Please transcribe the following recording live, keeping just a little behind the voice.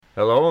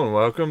Hello and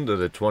welcome to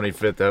the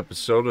 25th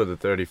episode of the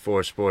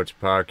 34 Sports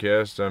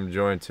Podcast. I'm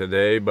joined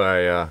today by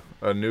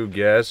a new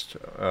guest,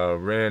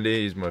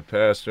 Randy. He's my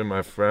pastor,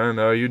 my friend.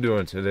 How are you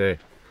doing today?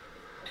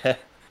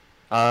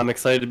 I'm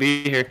excited to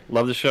be here.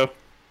 Love the show.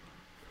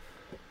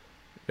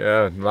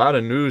 Yeah, a lot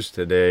of news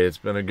today. It's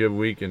been a good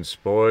week in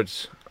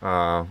sports.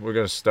 We're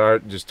going to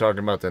start just talking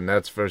about the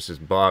Nets versus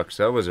Bucks.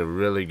 That was a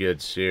really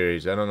good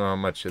series. I don't know how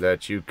much of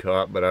that you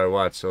caught, but I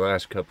watched the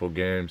last couple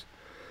games,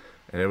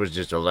 and it was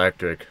just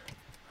electric.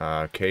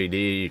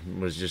 KD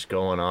was just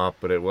going off,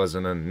 but it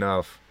wasn't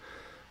enough.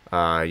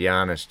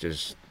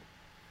 Giannis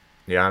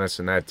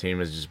and that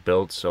team is just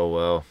built so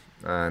well.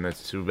 And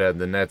it's too bad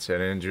the Nets had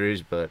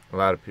injuries, but a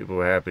lot of people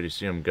were happy to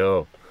see him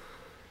go.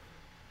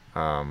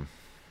 Um,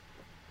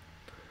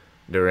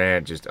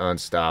 Durant just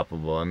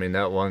unstoppable. I mean,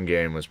 that one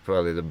game was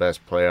probably the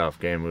best playoff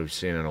game we've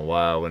seen in a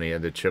while when he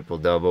had the triple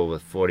double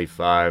with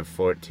 45,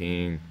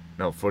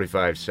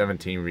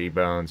 17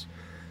 rebounds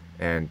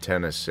and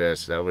 10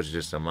 assists. That was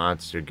just a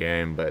monster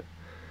game, but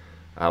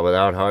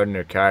without Harden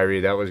or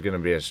Kyrie, that was going to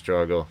be a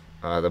struggle.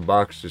 The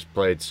Bucks just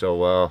played so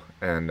well,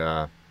 and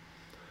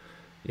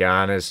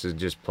Giannis is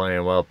just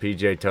playing well.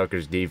 PJ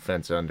Tucker's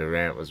defense on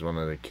Durant was one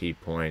of the key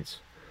points,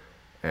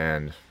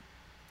 and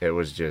it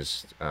was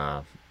just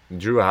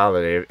Drew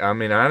Holiday. I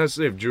mean,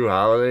 honestly, if Drew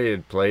Holiday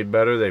had played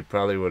better, they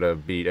probably would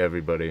have beat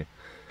everybody.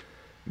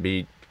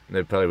 They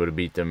probably would have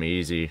beat them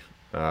easy.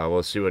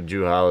 We'll see what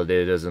Drew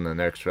Holiday does in the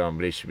next round,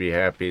 but he should be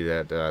happy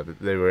that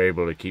they were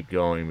able to keep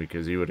going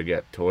because he would have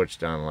got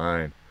torched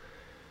online.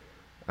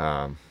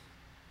 Um,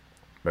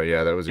 but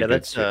yeah, that was a Yeah, good.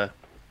 that's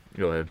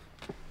Go ahead.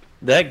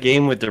 that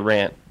game with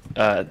Durant.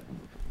 Uh,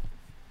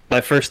 my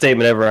first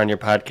statement ever on your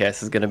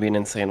podcast is going to be an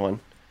insane one.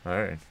 All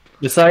right.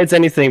 Besides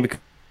anything,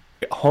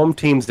 home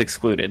teams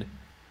excluded,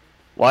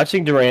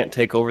 watching Durant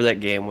take over that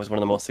game was one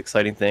of the most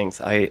exciting things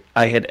I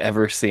had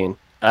ever seen.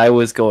 I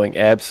was going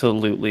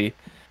absolutely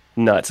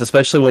nuts,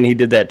 especially when he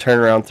did that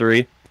turnaround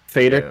three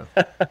fader.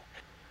 Yeah.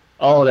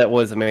 Oh, that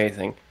was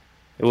amazing.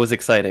 It was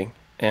exciting.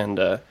 And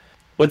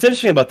what's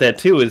interesting about that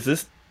too is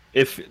this: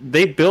 if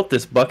they built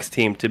this Bucks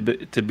team to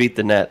beat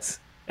the Nets,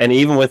 and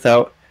even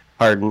without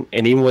Harden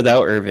and even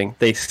without Irving,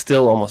 they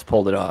still almost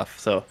pulled it off.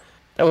 So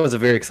that was a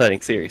very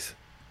exciting series.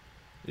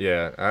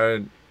 Yeah.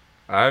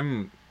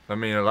 I'm. I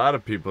mean, a lot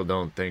of people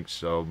don't think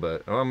so,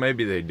 but well,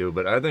 maybe they do.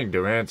 But I think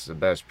Durant's the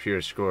best pure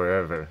scorer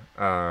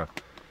ever.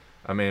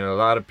 I mean, a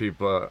lot of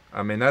people.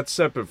 I mean, that's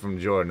separate from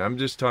Jordan. I'm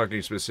just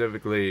talking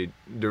specifically.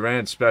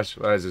 Durant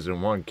specializes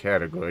in one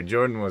category.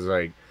 Jordan was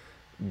like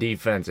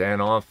defense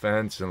and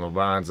offense, and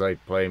LeBron's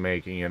like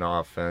playmaking and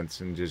offense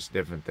and just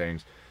different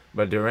things.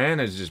 But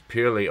Durant is just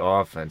purely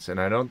offense, and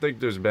I don't think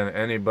there's been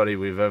anybody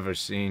we've ever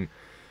seen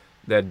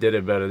that did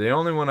it better. The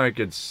only one I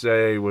could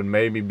say would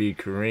maybe be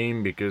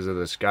Kareem because of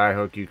the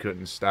skyhook you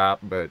couldn't stop,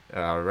 but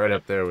right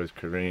up there with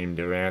Kareem.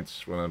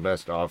 Durant's one of the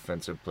best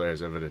offensive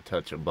players ever to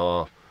touch a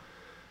ball.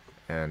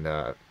 And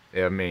I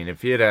mean,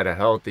 if he had a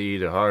healthy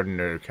either Harden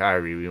or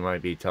Kyrie, we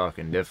might be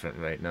talking different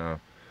right now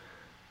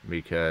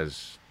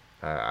because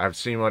I've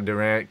seen what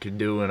Durant could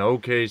do in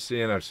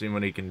OKC and I've seen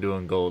what he can do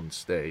in Golden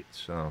State.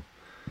 So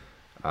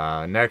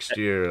next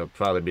year it'll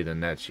probably be the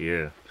next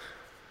year.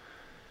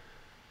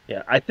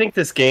 Yeah, I think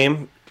this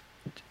game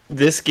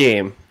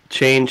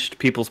changed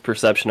people's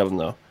perception of him,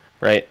 though,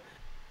 right?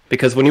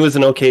 Because when he was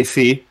in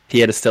OKC, he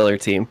had a stellar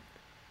team.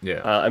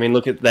 Yeah, I mean,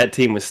 look at that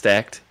team was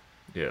stacked.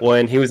 yeah,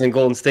 When he was in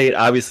Golden State,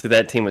 obviously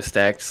that team was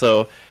stacked.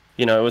 So,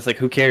 it was like,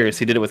 who cares?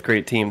 He did it with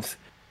great teams.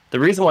 The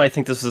reason why I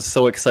think this was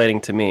so exciting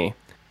to me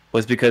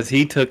was because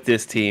he took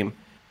this team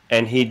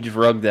and he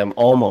drugged them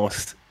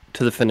almost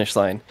to the finish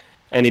line,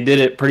 and he did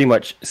it pretty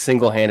much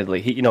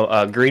single-handedly.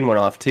 Green went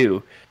off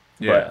too,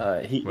 but yeah.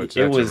 Which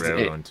it that's a was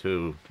rare one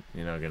too.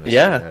 You're not gonna see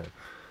yeah.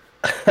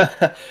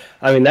 that.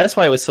 I mean, that's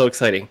why it was so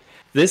exciting.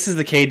 This is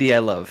the KD I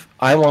love.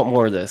 I want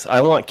more of this.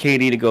 I want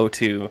KD to go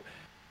to,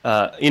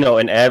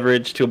 an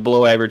average to a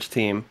below average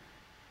team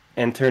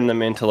and turn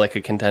them into like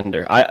a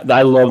contender.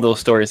 I love those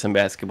stories in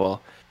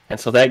basketball. And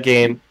so that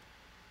game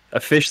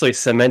officially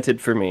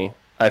cemented for me.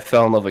 I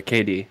fell in love with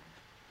KD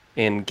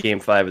in game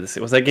five of this.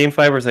 Was that game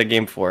five or was that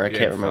game four? I Game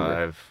can't remember.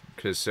 five,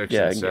 because six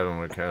Yeah. and seven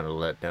were kind of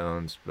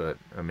letdowns. But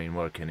I mean,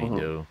 what can he Mhm.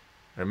 do?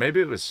 Or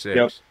maybe it was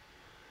Yep. six.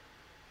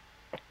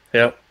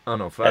 Yep. Oh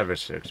no, five or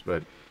six.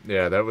 But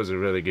yeah, that was a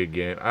really good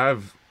game.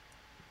 I've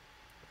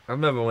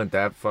never went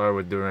that far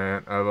with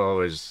Durant.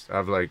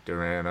 I've liked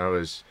Durant. I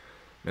mean,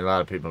 a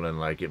lot of people didn't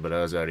like it, but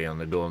I was already on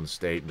the Golden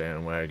State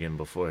bandwagon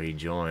before he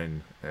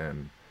joined,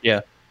 and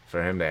Yeah.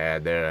 for him to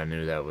add there, I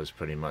knew that was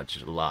pretty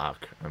much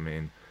lock. I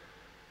mean,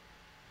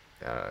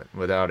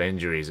 without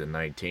injuries at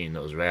 19,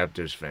 those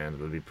Raptors fans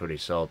would be pretty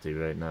salty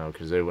right now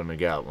because they wouldn't have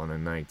got one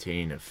in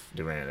 19 if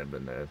Durant had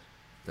been there.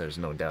 There's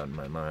no doubt in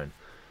my mind.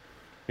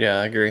 Yeah,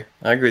 I agree.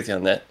 I agree with you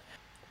on that.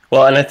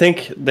 Well, and I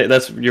think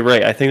that's you're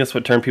right. I think that's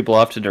what turned people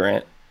off to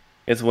Durant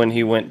is when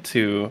he went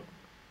to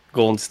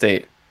Golden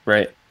State,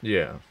 right?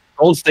 Yeah.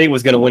 Golden State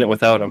was going to win it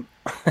without him.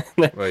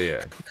 Well,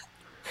 yeah.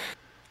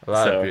 A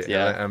lot of So people,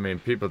 yeah, I mean,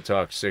 people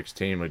talk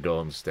 16 with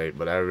Golden State,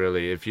 but I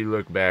really, if you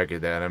look back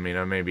at that, I mean,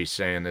 I may be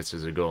saying this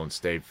as a Golden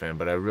State fan,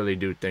 but I really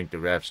do think the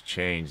refs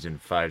changed in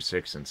 5,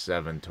 6, and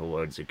 7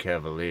 towards the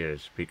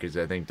Cavaliers because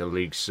I think the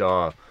league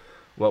saw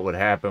what would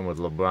happen with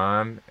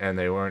LeBron, and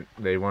they weren't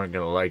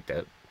gonna like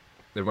that.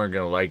 They weren't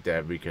gonna like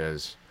that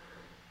because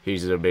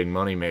he's their big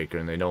money maker,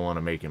 and they don't want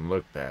to make him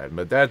look bad.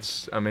 But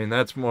that's, I mean,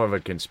 that's more of a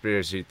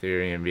conspiracy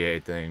theory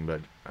NBA thing.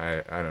 But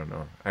I don't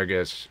know. I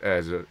guess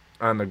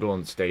on the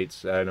Golden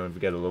States, I don't know if you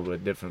get a little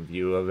bit different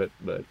view of it,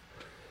 but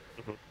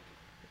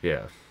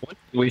yeah.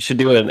 we should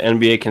do an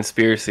NBA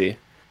conspiracy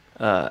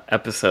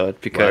episode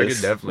Well, I could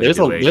because definitely do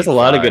there's a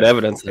lot of good 85,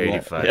 evidence in that.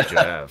 85 Yeah.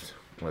 draft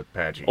with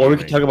Patrick Or we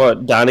could Ewing. talk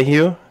about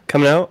Donahue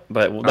coming out,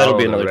 but that'll Oh,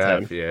 be the another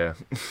ref, time. yeah,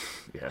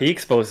 yeah, He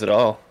exposed it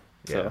all.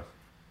 yeah. So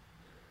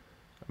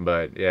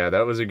But yeah,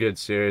 that was a good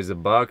series. The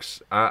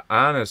Bucks, I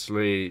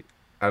honestly,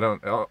 I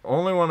don't.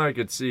 Only one I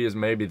could see is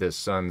maybe the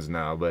Suns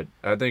now. But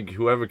I think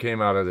whoever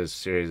came out of this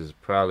series has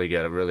probably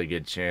got a really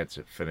good chance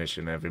at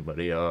finishing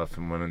everybody off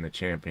and winning the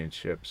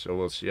championship. So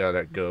we'll see how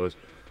that goes.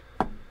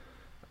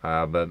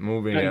 But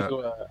moving on,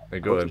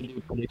 go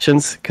ahead.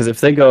 predictions, because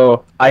if they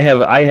go, I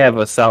have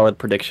a solid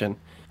prediction.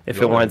 If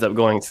Go it ahead. winds up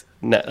going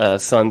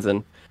Suns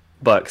and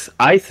Bucks,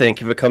 I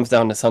think if it comes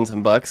down to Suns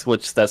and Bucks,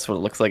 which that's what it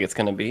looks like it's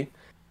going to be,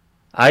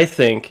 I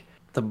think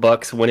the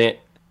Bucks win it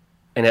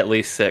in at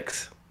least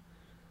 6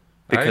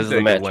 I because think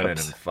of they the could win it in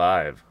matchups.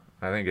 5.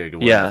 I think they could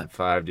win it Yeah, in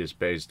 5 just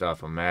based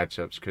off of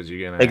matchups because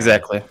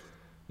exactly.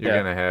 you're Yeah,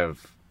 gonna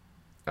have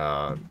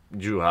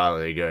Drew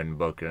Holiday guarding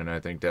Booker, and I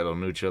think that'll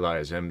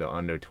neutralize him to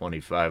under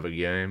 25 a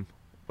game,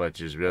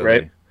 which is right.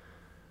 really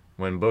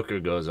when Booker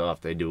goes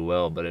off, they do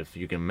well. But if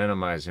you can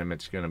minimize him,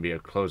 it's gonna be a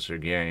closer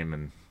game,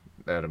 and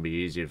that'll be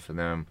easier for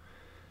them.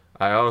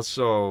 I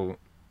also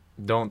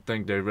don't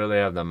think they really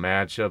have the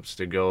matchups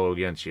to go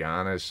against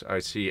Giannis. I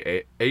see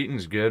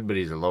Aiton's good, but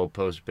he's a low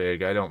post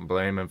big. I don't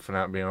blame him for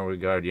not being able to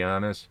guard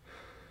Giannis.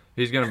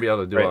 He's going to be able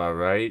to do Right. all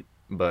right,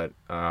 but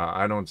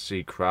I don't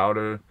see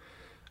Crowder.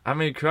 I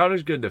mean,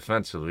 Crowder's good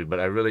defensively, but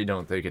I really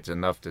don't think it's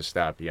enough to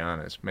stop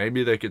Giannis.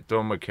 Maybe they could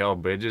throw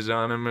Mikal Bridges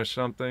on him or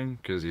something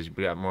because he's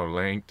got more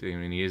length. I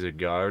mean, he's a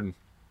guard,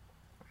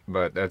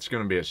 but that's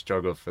going to be a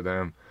struggle for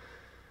them.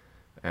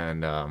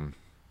 And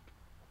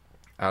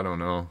I don't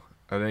know.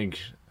 I think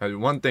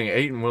one thing,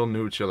 Aiton will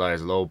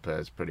neutralize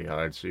Lopez pretty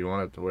hard, so you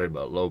won't have to worry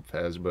about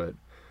Lopez. But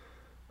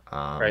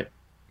um, Right.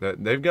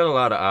 they've got a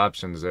lot of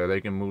options there. They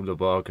can move the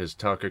ball because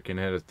Tucker can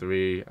hit a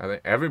three. I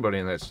think everybody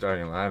in that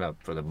starting lineup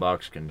for the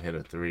Bucks can hit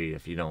a three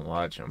if you don't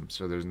watch them.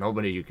 So there's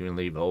nobody you can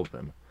leave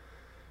open.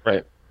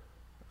 Right.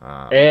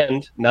 Um,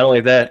 And not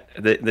only that,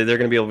 they're going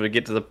to be able to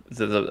get to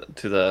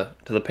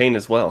the paint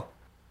as well.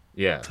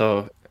 yeah,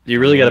 So you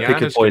I really mean got to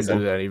pick your Giannis can do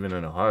poison. that even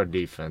in a hard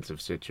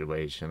defensive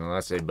situation,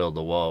 unless they build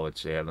the wall,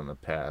 which they have in the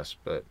past.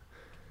 But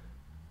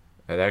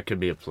that could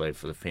be a play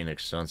for the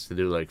Phoenix Suns to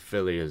do like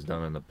Philly has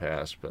done in the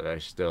past, but I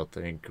still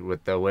think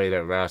with the way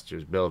that roster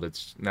is built,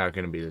 it's not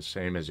going to be the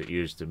same as it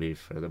used to be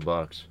for the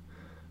Bucks.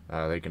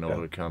 They can Yeah.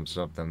 overcome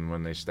something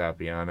when they stop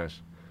Giannis,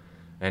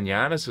 and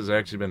Giannis has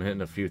actually been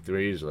hitting a few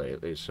threes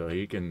lately, so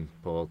he can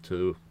pull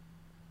too.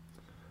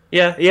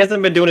 Yeah, he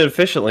hasn't been doing it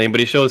efficiently, but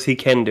he shows he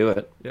can do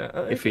it.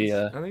 Yeah, If he,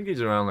 I think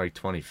he's around like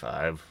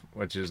 25,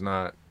 which is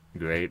not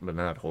great, but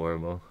not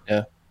horrible.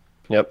 yeah,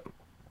 yep.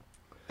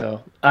 So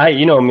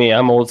you know me,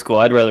 I'm old school.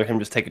 I'd rather him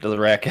just take it to the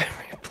rack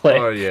every play,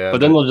 Oh yeah, but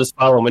then but they'll just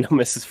follow him and he'll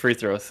miss his free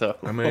throw. So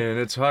I mean,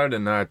 it's hard to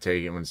not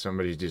take it when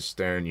somebody's just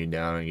staring you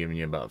down and giving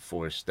you about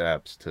 4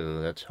 steps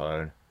too. That's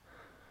hard.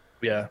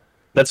 yeah,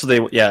 that's what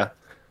they. Yeah.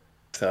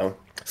 So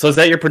is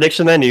that your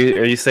prediction then?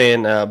 Are you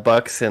saying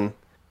Bucks and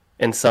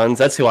Suns?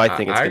 That's who I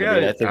think it's I going to be. got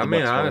And I it. think I the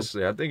mean, Bucks win.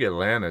 honestly, I think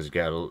Atlanta's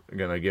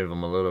gonna give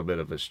them a little bit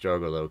of a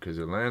struggle though, because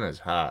Atlanta's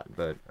hot.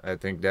 But I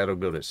think that'll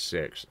go to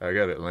 6. I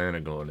got Atlanta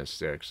going to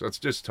 6. Let's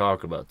just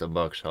talk about the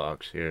Bucks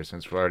Hawks here,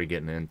 since we're already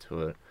getting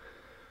into it.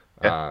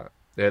 Yeah.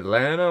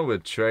 Atlanta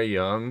with Trey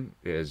Young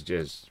is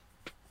just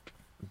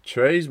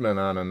Trey's been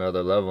on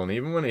another level, and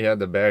even when he had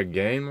the bad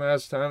game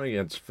last time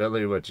against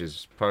Philly, which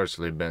is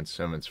partially Ben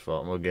Simmons'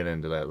 fault, and we'll get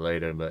into that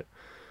later, but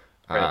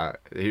Right.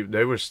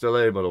 they were still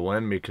able to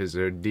win because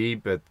they're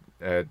deep at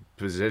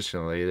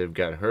positionally. They've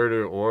got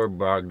Herter or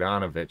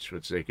Bogdanovich,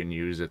 which they can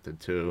use at the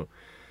 2.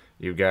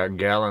 You've got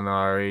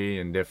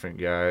Gallinari and different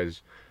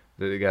guys.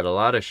 They got a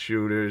lot of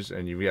shooters,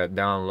 and you've got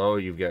down low,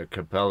 you've got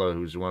Capella,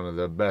 who's one of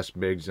the best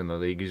bigs in the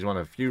league. He's one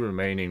of the few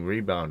remaining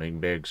rebounding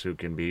bigs who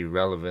can be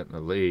relevant in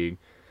the league.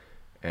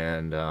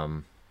 And I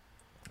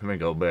think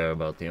Gobert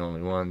about the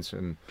only ones.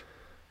 And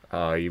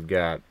you've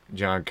got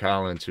John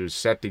Collins, who's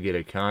set to get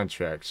a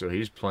contract, so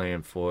he's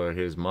playing for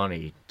his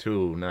money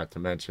too. Not to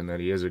mention that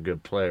he is a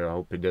good player. I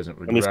hope he doesn't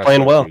And he's regress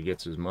playing after well. he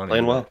gets his money.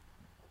 Playing well.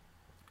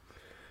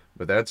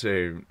 But that's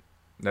going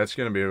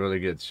to be a really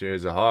good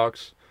series. The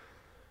Hawks,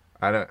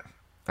 I don't.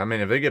 I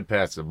mean, if they get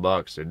past the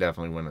Bucks, they're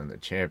definitely winning the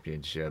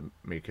championship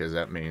because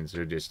that means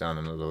they're just on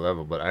another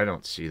level. But I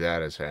don't see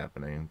that as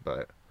happening.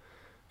 But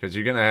because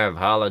you're gonna have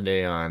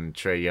Holiday on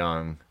Trey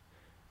Young,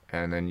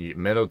 and then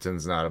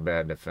Middleton's not a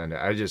bad defender.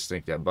 I just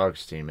think that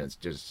Bucks team is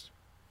just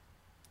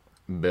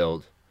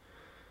build.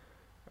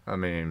 I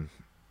mean,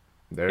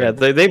 Yeah,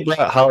 they're they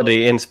brought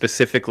Holiday in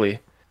specifically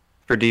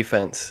for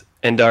defense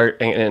and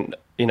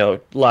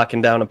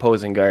locking down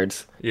opposing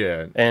guards.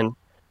 yeah, And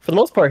for the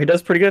most part, he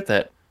does pretty good at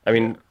that. I yeah,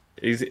 mean,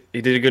 he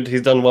did a good.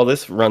 He's done well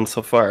this run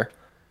so far.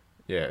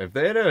 yeah. If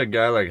they had a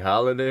guy like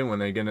Holiday when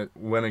they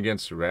went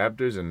against the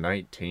Raptors in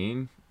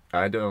 19,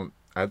 I don't.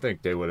 I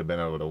think they would have been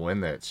able to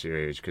win that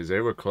series because they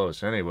were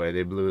close anyway.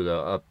 They blew the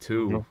up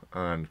Hmm. two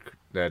on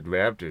that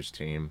Raptors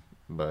team,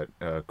 but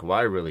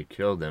Kawhi really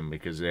killed them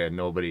because they had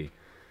nobody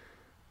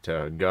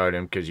to guard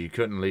him because you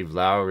couldn't leave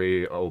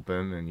Lowry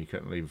open and you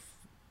couldn't leave.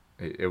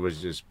 It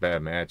was just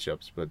bad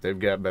matchups, but they've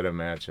got better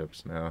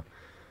matchups now.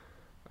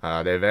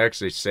 They've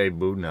actually saved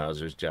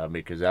Budenholzer's job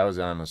because I was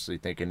honestly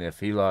thinking if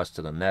he lost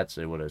to the Nets,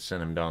 they would have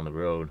sent him down the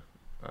road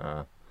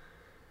uh,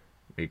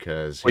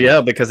 because Well, he, yeah,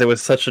 because it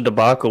was such a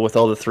debacle with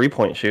all the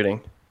 3-point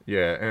shooting.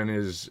 yeah, and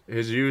his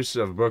use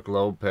of Brook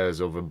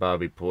Lopez over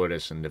Bobby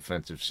Portis in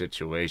defensive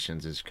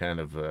situations is kind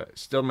of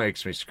still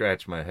makes me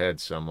scratch my head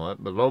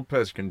somewhat. But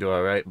Lopez can do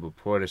all right, but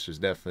Portis is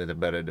definitely the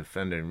better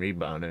defender and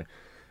rebounder.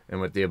 And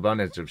with the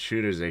abundance of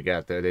shooters they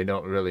got there, they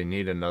don't really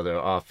need another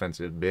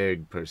offensive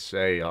big per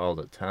se all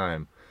the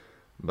time.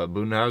 But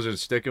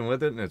Budenholzer's sticking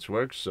with it, and it's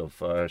worked so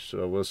far.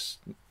 So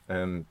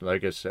and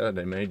like I said,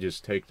 they may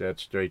just take that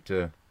straight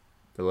to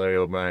the Larry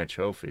O'Brien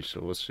Trophy.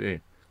 So we'll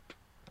see.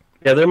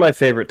 Yeah, they're my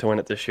favorite to win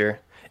it this year.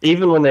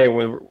 Even when they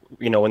were,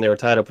 when they were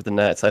tied up with the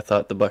Nets, I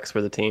thought the Bucks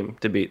were the team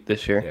to beat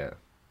this year. Yeah,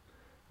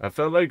 I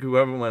felt like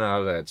whoever went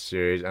out of that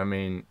series. I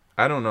mean,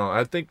 I don't know.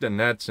 I think the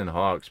Nets and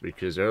Hawks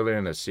because earlier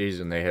in the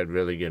season they had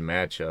really good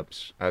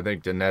matchups. I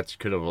think the Nets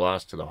could have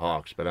lost to the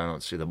Hawks, but I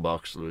don't see the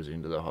Bucks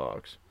losing to the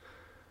Hawks.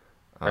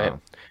 Right. Uh,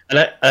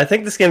 And I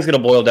think this game's going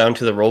to boil down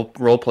to the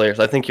role players.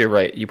 I think you're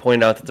right. You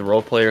pointed out that the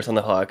role players on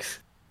the Hawks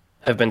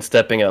have been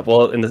stepping up.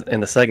 Well, in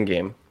the second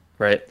game,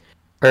 right?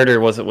 Herter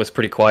was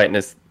pretty quiet in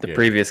the yeah,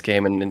 previous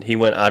game, and he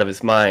went out of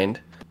his mind.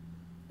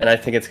 And I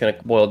think it's going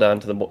to boil down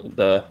to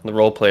the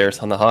role players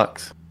on the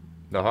Hawks.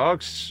 the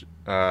Hawks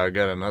got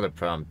another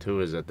problem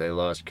too. Is that they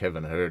lost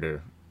Kevin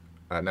Herter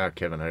not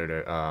Kevin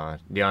Herter,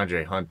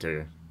 DeAndre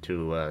Hunter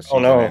to Oh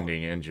no!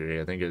 season-ending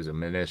injury. I think it was a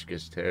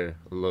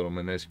little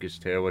meniscus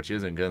tear, which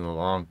isn't good in the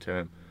long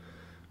term.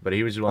 But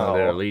he was one of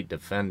their Oh, elite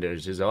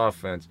defenders. His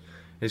offense,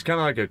 he's kind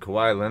of like a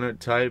Kawhi Leonard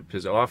type.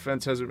 His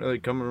offense hasn't really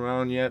come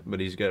around yet, but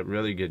he's got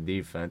really good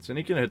defense, and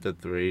he can hit the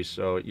three.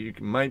 So you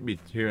might be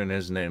hearing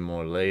his name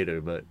more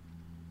later, but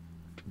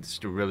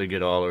just a really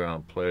good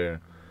all-around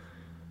player.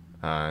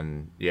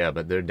 And yeah,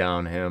 but they're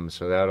down him,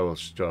 so that'll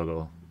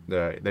struggle.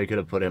 They could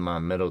have put him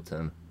on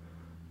Middleton,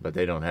 but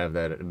they don't have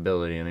that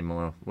ability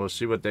anymore. We'll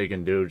see what they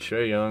can do.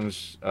 Trae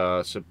Young's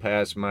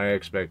surpassed my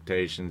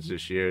expectations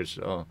this year,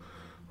 so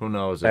who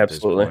knows at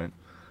this absolutely. point.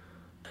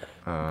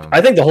 Um, I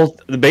think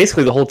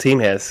basically the whole team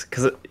has.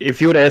 Because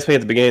if you would ask me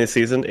at the beginning of the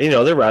season,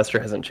 their roster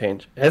hasn't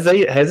changed. Has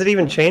it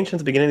even changed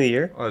since the beginning of the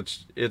year? well,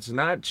 it's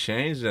not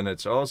changed, and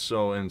it's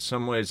also in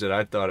some ways that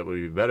I thought it would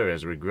be better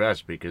has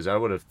regressed because I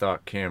would have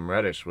thought Cam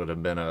Reddish would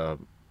have been a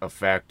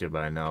factor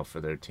by now for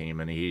their team,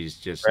 and he's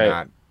just Right.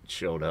 not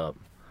showed up.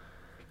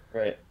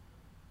 Right.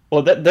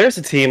 Well, there's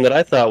a team that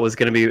I thought was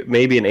going to be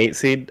maybe an 8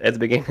 seed at the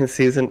beginning of the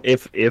season,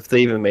 if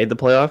they even made the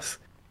playoffs,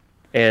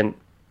 and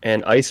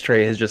Ice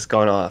Tray has just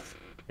gone off,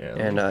 Yeah,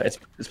 and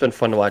it's been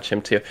fun to watch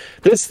him too.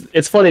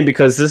 It's funny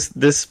because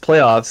this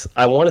playoffs,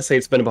 I want to say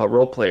it's been about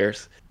role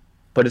players,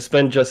 but it's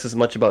been just as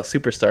much about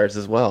superstars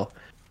as well.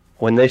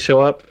 When they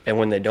show up and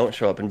when they don't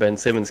show up, in Ben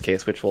Simmons'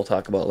 case, which we'll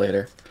talk about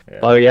later.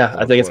 yeah. Oh yeah,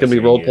 I Or think it's going to be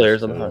role Porzingis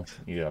players on the too. Hawks.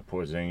 You got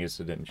Porzingis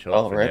that didn't show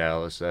up Oh for right.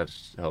 Dallas.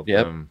 That's helped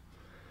Yep. them.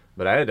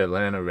 But I had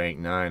Atlanta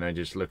ranked 9. I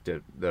just looked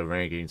at the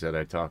rankings that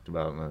I talked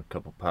about in a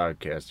couple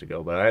podcasts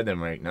ago. But I had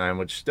them ranked 9,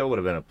 which still would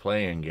have been a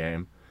play-in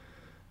game.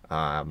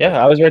 Uh, but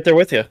Yeah, I was right there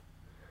with you.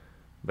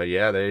 but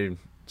yeah, they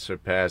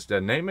surpassed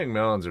that. Nate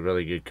McMillan's a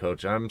really good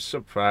coach. I'm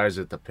surprised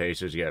that the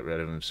Pacers got rid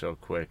of him so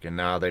quick, and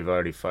now they've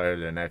already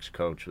fired their next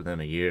coach within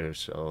a year.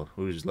 So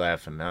who's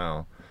laughing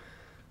now?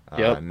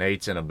 Yep.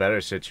 Nate's in a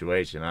better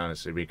situation,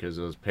 honestly, because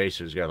those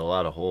Pacers got a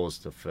lot of holes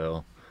to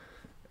fill,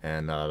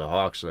 and the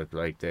Hawks look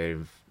like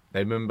they've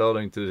been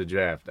building through the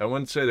draft. I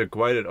wouldn't say they're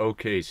quite at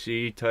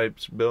OKC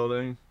types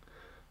building,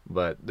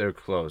 but they're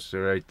close.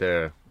 They're right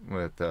there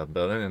with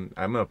building, and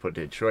I'm gonna put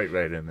Detroit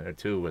right in there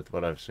too with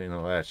what I've seen the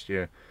last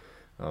year.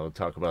 We'll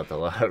talk about the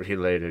lottery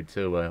later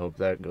too. I hope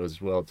that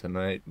goes well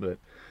tonight, but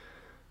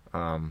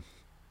um,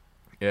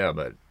 yeah,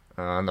 but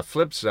on the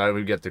flip side,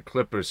 we get the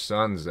Clippers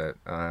Suns that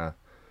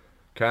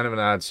kind of an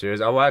odd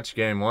series. I watched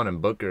game one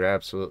and Booker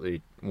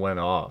absolutely went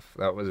off.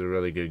 That was a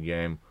really good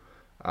game.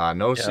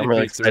 No Yeah, I'm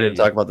really excited to CP3,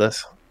 talk about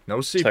this.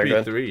 no Sorry, go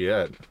ahead. CP3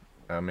 yet.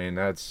 I mean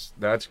that's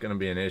going to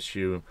be an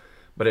issue,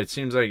 but it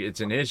seems like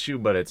it's an issue,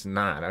 but it's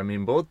not. I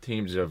mean both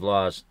teams have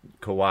lost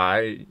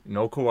Kawhi.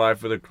 No Kawhi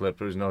for the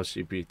Clippers, no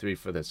CP3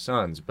 for the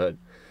Suns, but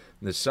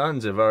the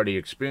Suns have already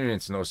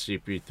experienced no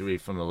CP3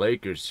 from the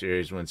Lakers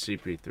series when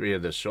CP3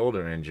 had the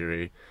shoulder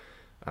injury.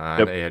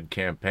 Yep. They had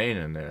campaign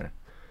in there.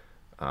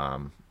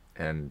 Um,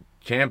 and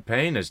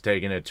campaign has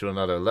taken it to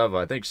another level.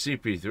 I think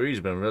CP3's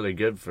been really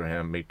good for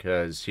him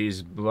because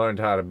he's learned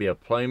how to be a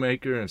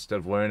playmaker instead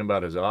of worrying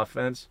about his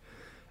offense.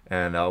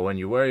 And when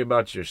you worry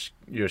about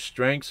your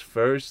strengths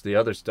first, the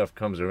other stuff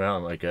comes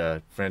around. Like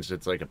for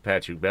instance, like a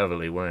Patrick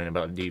Beverly worrying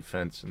about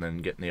defense and then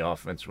getting the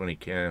offense when he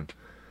can.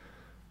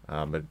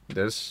 But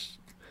this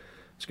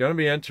it's going to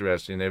be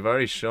interesting. They've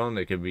already shown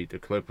they could beat the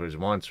Clippers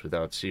once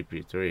without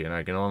CP3, and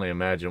I can only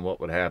imagine what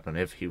would happen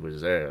if he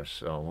was there.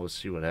 So we'll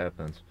see what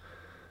happens.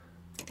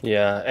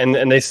 Yeah, and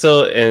they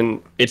still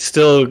and it's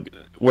still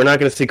we're not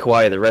going to see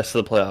Kawhi the rest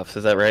of the playoffs.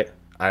 Is that right?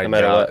 I No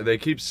matter doubt what. they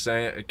keep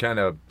saying, kind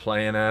of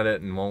playing at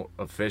it, and won't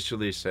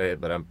officially say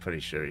it, but I'm pretty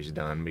sure he's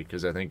done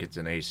because I think it's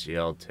an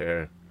ACL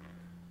tear.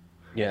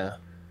 Yeah.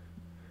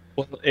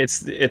 Well,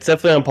 it's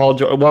definitely on Paul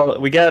George. Well,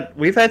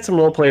 we've had some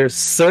role players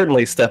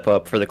certainly step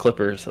up for the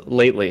Clippers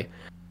lately,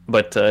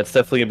 but it's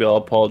definitely gonna be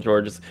all Paul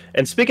George's.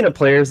 And speaking of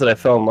players that I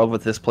fell in love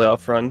with this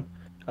playoff run,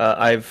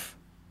 I've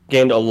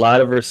gained a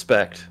lot of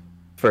respect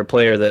for a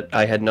player that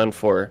I had none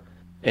for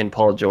in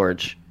Paul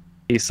George.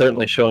 He's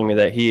certainly showing me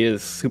that he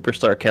is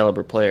superstar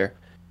caliber player.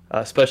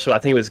 Especially, I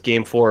think it was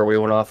Game 4 where we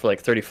went off for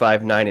like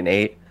 35, 9, and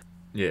 8,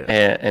 Yeah.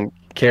 and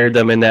carried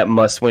them in that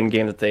must-win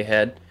game that they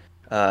had.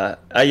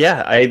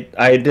 Yeah,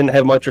 I didn't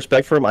have much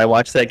respect for him. I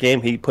watched that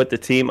game. He put the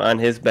team on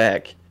his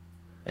back,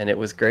 and it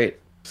was great.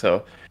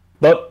 So,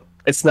 but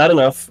it's not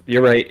enough.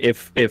 You're right.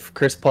 If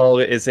Chris Paul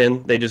is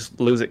in, they just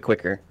lose it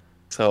quicker.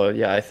 So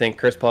yeah, I think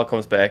Chris Paul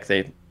comes back.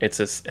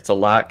 It's a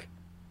lock.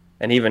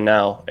 And even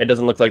now, it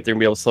doesn't look like they're gonna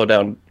be able to slow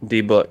down D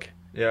Book.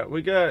 Yeah,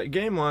 we got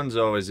game one's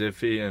always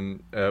iffy,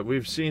 and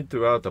we've seen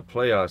throughout the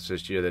playoffs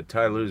this year that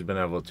Ty Lue's been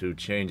able to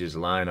change his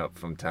lineup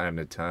from time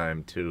to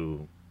time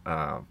to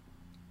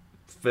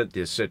fit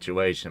the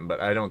situation, but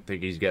I don't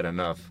think he's got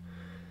enough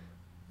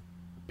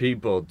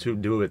people to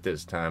do it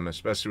this time,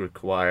 especially with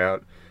Kawhi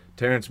out.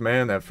 Terrence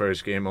Mann that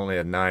first game only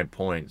had 9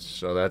 points,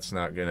 so that's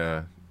not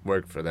gonna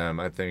work for them.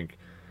 I think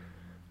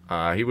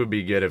he would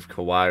be good if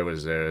Kawhi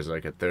was there as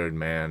like a third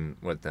man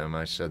with them.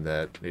 I said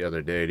that the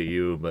other day to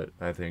you, but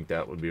I think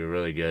that would be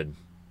really good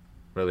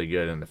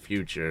in the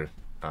future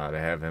to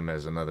have him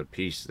as another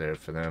piece there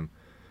for them.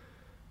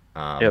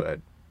 Yep. But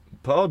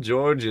Paul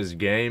George's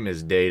game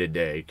is day to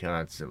day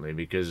constantly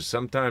because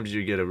sometimes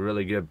you get a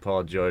really good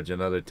Paul George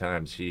and other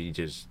times he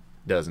just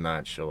does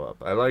not show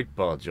up. I like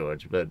Paul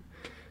George, but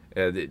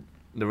the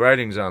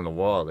writing's on the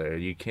wall there.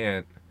 You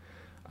can't.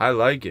 I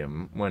like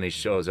him when he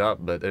shows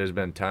up, but there's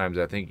been times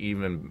I think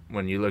even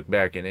when you look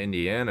back in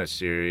Indiana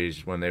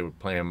series when they were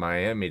playing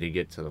Miami to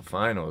get to the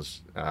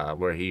finals,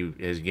 where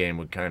his game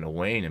would kind of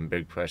wane in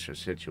big pressure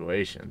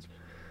situations.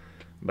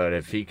 But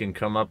if he can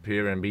come up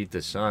here and beat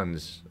the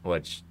Suns,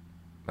 which,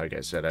 like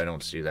I said, I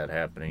don't see that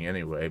happening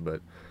anyway,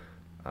 but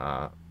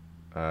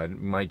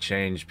it might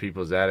change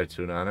people's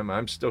attitude on him.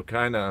 I'm still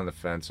kind of on the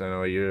fence. I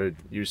know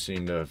you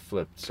seem to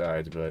flip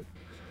sides, but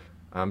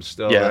I'm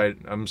still Yeah. right.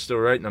 I'm still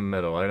right in the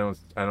middle. I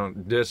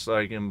don't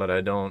dislike him, but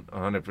I don't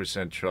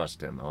 100%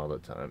 trust him all the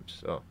time.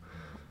 So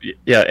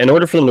Yeah. In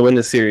order for them to win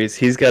this series,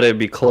 he's got to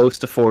be close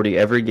to 40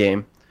 every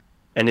game,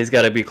 and he's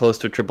got to be close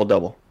to a triple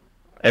double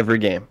every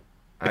game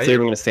if they're I even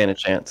going to stand a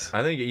chance.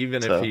 I think even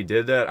if So he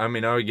did that, I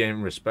mean, I would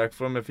gain respect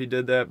for him if he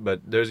did that.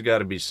 But there's got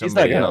to be he's not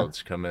somebody gonna.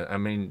 else coming. I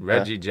mean, Yeah.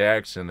 Reggie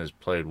Jackson has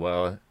played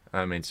well.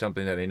 I mean,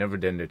 something that he never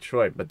did in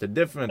Detroit. But the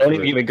difference Don't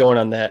even with get me going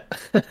on that.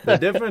 the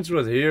difference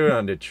with here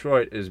on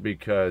Detroit is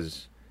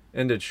because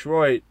in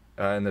Detroit,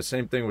 and the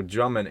same thing with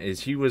Drummond,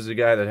 is he was the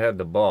guy that had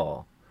the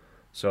ball.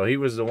 So he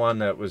was the one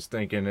that was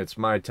thinking it's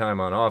my time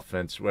on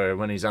offense. Where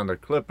when he's on the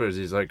Clippers,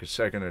 he's like a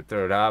second or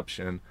third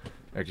option,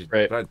 actually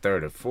Right. probably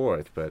third or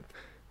fourth. But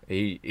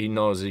he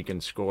knows he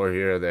can score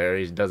here or there.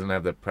 He doesn't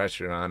have the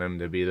pressure on him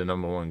to be the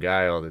number one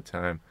guy all the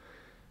time.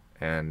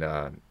 And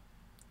Well,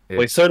 he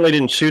it's certainly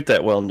didn't shoot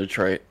that well in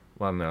Detroit.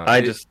 well, no, I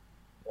just,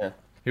 yeah.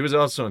 he was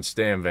also in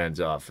Stan Van's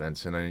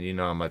offense, and you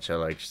know how much I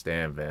like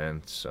Stan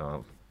Van.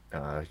 So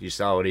you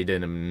saw what he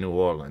did in New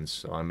Orleans.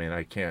 So I mean,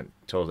 I can't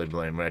totally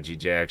blame Reggie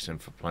Jackson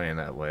for playing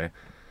that way.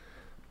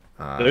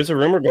 There's a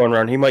rumor going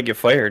around he might get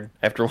fired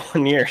after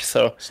 1 year.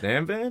 So,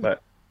 Stan Van?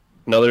 but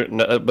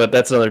but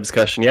that's another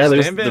discussion. Yeah,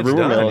 there's Stan the Van's rumor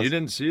done. mill. You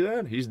didn't see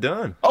that? He's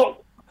done. Oh,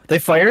 they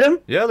fired him?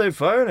 Yeah, they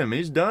fired him.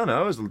 He's done.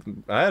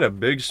 I had a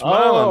big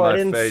smile Oh, on I my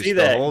didn't face see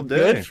the that. whole day.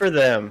 Good for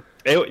them.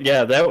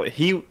 Yeah, that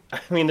he. I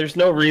mean, there's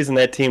no reason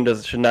that team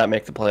should not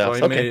make the Oh,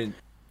 playoffs. Okay.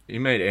 he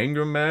made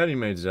Ingram mad. He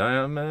made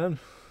Zion mad.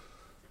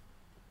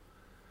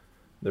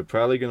 They're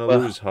probably gonna Well,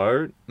 lose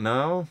Hart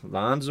now.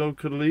 Lonzo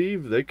could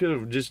leave. They could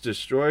have just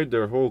destroyed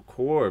their whole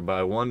core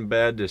by one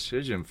bad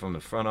decision from the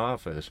front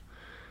office.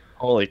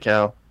 holy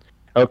cow.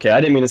 Okay,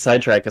 I didn't mean to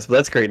sidetrack us, but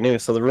that's great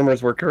news. So the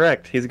rumors were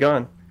correct. He's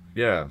gone.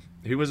 Yeah,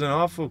 he was an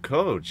awful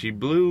coach. He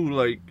blew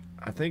like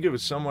I think it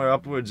was somewhere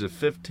upwards of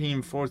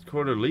 15 fourth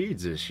quarter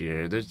leads this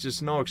year. There's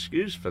just no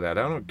excuse for that.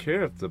 I don't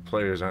care if the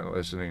players aren't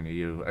listening to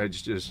you.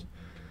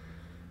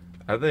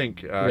 I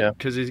think Yeah.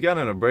 because he's got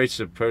an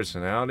abrasive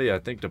personality, I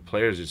think the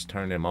players just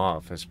turned him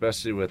off,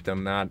 especially with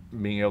them not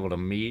being able to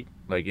meet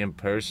like in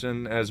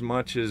person as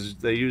much as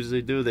they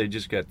usually do. They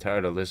just got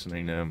tired of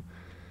listening to him.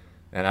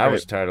 And I Right.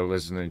 was tired of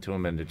listening to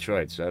him in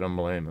Detroit, so I don't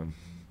blame him.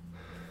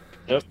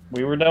 Yep,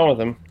 we were down with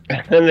him.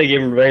 And then they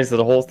gave him reins to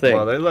the whole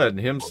Well, thing. they let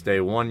him stay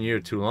 1 year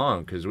too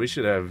long because we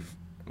should have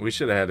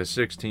had a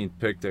 16th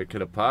pick that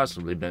could have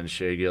possibly been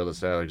Shea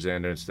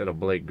Gilgeous-Alexander instead of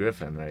Blake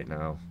Griffin right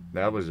now.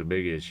 That was a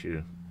big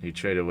issue. He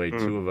traded away Hmm.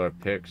 2 of our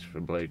picks for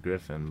Blake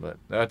Griffin, but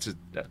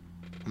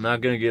I'm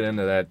not going to get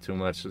into that too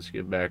much. Let's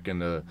get back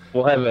into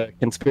We'll have a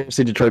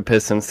conspiracy Detroit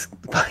Pistons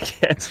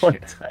podcast one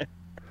time.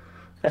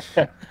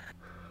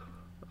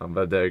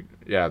 but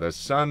the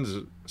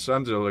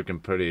Suns are looking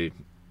pretty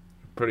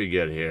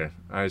good here.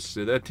 I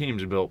see that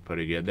team's built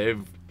pretty good.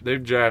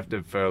 They've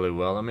drafted fairly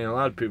well. I mean, a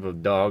lot of people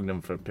dogged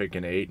them for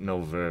picking Aiton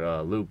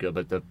over Luca,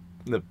 but the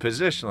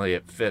positionally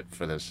it fit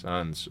for the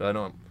Suns. So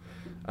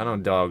I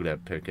don't dog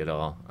that pick at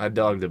all. I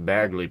dog the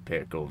Bagley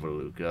pick over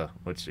Luca,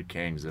 which the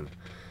Kings have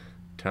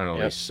eternally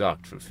Yep.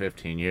 sucked for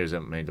 15 years.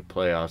 Haven't made the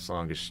playoffs,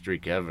 longest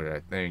streak ever, I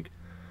think.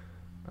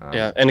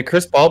 Yeah, Um, and the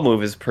Chris Paul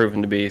move has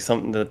proven to be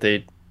something that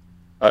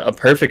a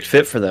perfect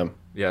fit for them.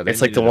 yeah, they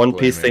It's like the needed a one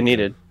piece they playmaker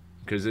needed.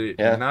 because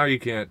Yeah, now you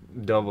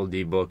can't double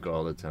D Book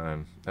all the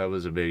time. That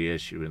was a big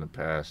issue in the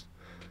past.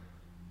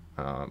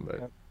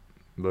 But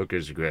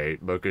Booker's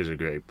great. Booker's a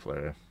great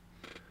player.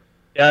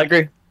 yeah, I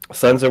agree.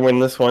 Suns are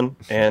winning this one,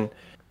 and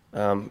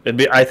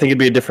I think it'd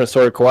be a different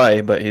story with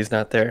Kawhi, but he's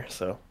not there,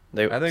 so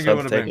they I think it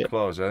would Suns have take been it.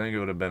 close. I think it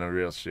would have been a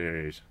real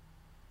series.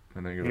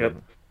 I think it would Yep.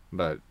 have,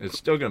 but it's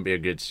still going to be a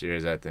good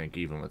series. I think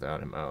even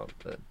without him out.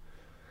 But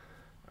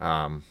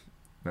um,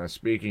 now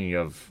speaking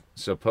of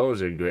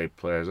supposed great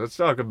players, let's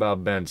talk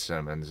about Ben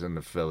Simmons and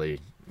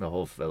the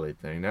whole Philly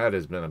thing. That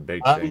has been a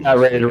big I'm thing not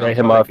this ready to week. I'm write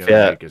him probably off going to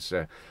yet. make it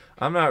say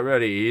I'm not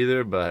ready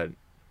either, but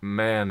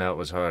man, that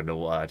was hard to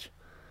watch.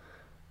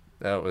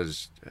 That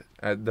was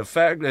the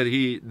fact that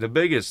the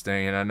biggest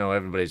thing, and I know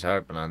everybody's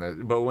harping on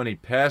that, but when he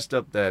passed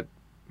up that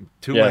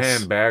two-hand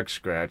Yes. back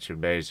scratcher,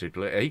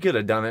 basically, he could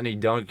have done any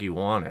dunk he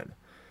wanted,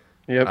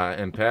 Yep.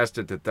 and passed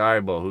it to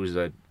Thibault, who's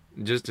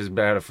just as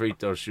bad a free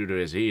throw shooter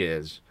as he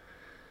is.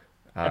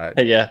 Uh,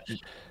 Yeah.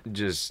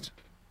 just,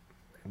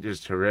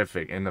 just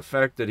horrific, and the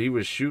fact that he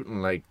was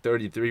shooting like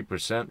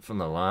 33% from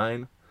the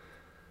line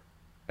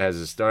as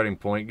a starting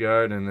point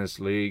guard in this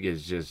league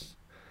is just,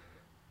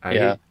 I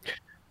Yeah. hate.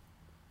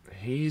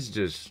 He's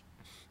just,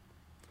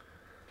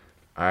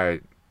 I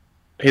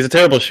He's a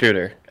terrible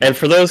shooter. And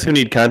for those who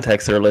need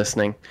context that are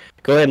listening,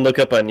 go ahead and look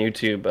up on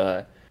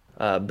YouTube.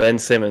 Ben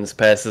Simmons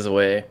passes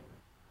away,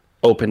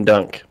 open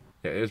dunk,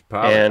 Yeah, it's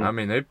probably. I and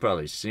mean, they've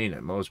probably seen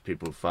it. Most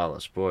people who follow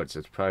sports,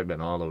 it's probably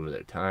been all over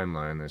their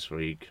timeline this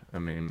week. I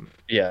mean,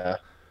 yeah,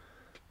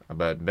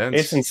 but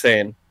it's Ben's.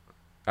 insane.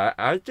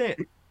 I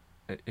think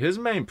his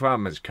main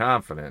problem is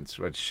confidence.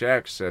 What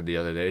Shaq said the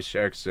other day.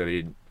 Shaq said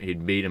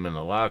he'd beat him in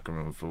the locker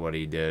room for what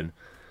he did.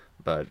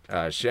 But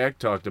Shaq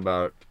talked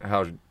about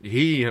how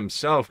he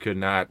himself could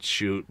not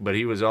shoot, but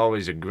he was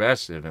always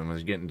aggressive and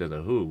was getting to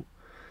the hoop.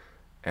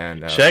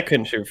 And Shaq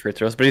couldn't shoot free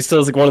throws, but he still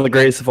is like one of the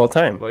greatest of all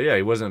time. well, yeah,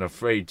 he wasn't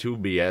afraid to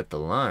be at the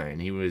line.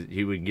 He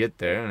would get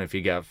there, and if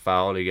he got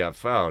fouled, he got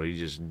fouled. He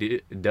just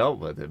dealt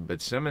with it.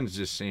 But Simmons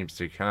just seems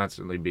to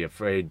constantly be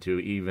afraid to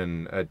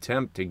even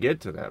attempt to get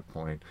to that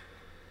point.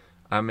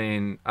 I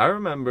mean, I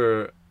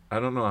remember, I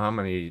don't know how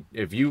many,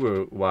 if you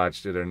were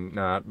watched it or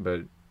not,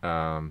 but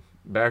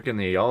back in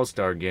the All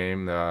Star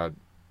game,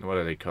 what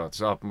do they call it,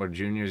 sophomore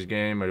juniors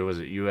game, or was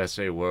it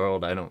USA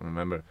World? I don't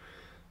remember,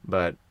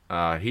 but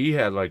he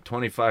had like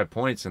 25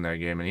 points in that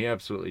game, and he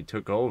absolutely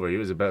took over. He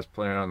was the best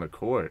player on the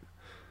court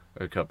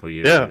a couple of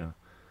years Yeah, ago.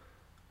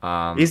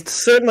 Um, he's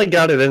certainly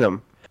got it in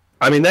him.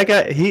 I mean, that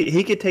guy,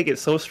 he could take it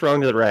so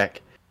strong to the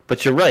rack.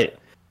 But you're right,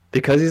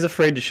 because he's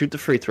afraid to shoot the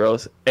free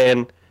throws,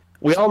 and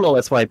we all know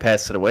that's why he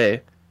passed it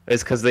away.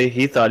 It's because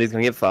he thought he's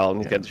gonna get fouled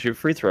and he's got to shoot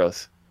free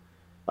throws.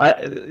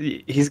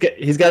 He's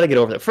got to get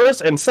over that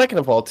first, and second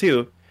of all,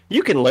 too,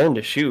 you can learn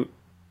to shoot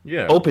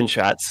yeah, open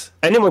shots.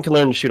 Anyone can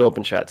learn to shoot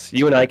open shots.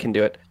 You and I can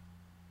do it.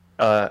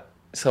 Uh,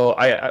 so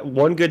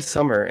one good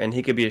summer and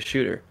he could be a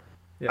shooter.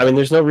 I yeah. mean,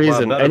 there's no Well,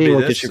 it reason better be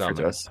anyone could this shoot free summer.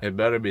 throws. It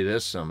better be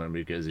this summer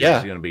because he's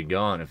Yeah, going to be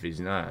gone if he's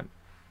not.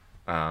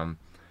 Um,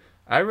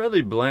 I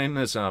really blame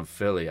this on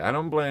Philly. I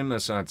don't blame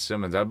this on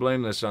Simmons. I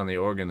blame this on the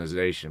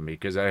organization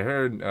because I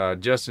heard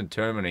Justin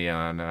Termini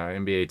on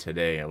NBA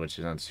Today, which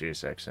is on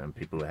SiriusXM.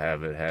 People who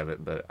have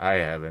it, but I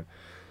haven't.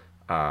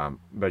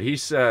 But he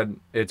said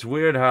it's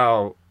weird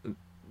how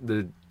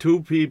the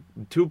two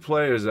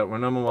players that were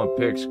number 1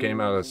 picks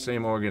came out of the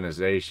same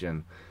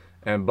organization,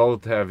 and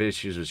both have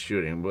issues with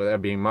shooting. With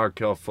that being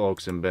Markel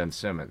Fultz and Ben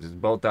Simmons. It's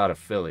both out of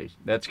Philly.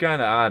 That's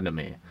kind of odd to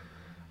me.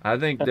 I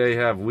think they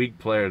have weak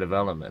player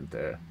development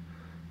there.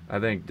 I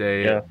think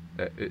yeah,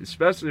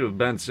 especially with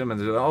Ben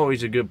Simmons, oh,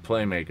 he's a good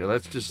playmaker.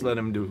 Let's just let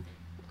him do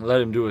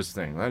his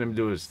thing. Let him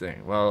do his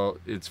thing. Well,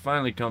 it's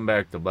finally come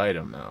back to bite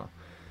him now,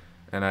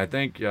 and I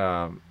think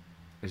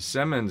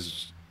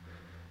Simmons,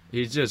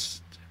 he's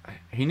just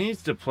he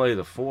needs to play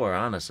the 4.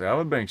 Honestly, I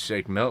would bring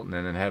Shake Milton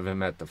in and have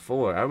him at the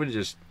 4.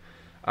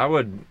 I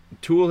would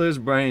tool his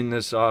brain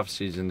this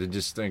offseason to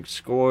just think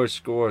score,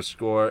 score,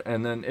 score,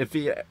 and then if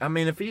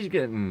he's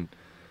getting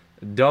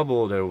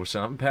doubled or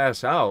something,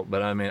 pass out.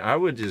 But I mean, I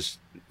would just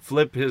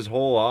flip his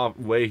whole off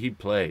way he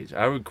plays.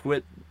 I would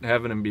quit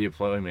having him be a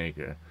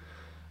playmaker.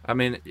 I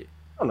mean, I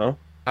don't know.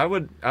 I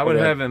would Oh, go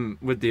ahead. have him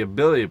with the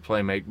ability to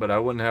play make, but I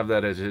wouldn't have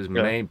that as his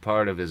Yeah. main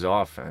part of his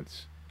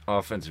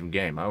offensive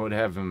game. I would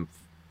have him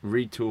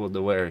retooled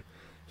to where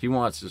he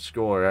wants to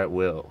score at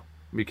will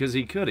because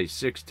he could. He's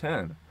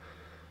 6'10".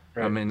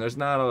 I Right. mean, there's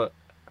not a.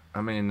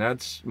 I mean,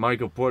 that's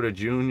Michael Porter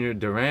Jr.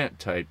 Durant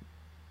type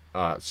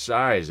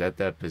size at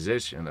that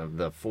position of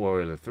the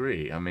 4 or the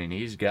 3. I mean,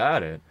 he's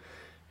got it.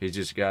 He's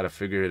just got to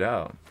figure it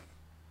out.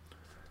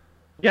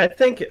 Yeah, I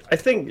think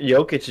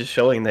Jokic is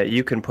showing that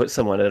you can put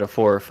someone at a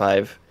 4 or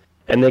 5,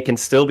 and they can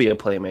still be a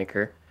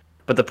playmaker.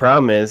 But the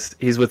problem is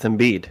he's with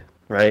Embiid,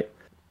 right?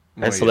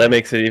 And Well, so that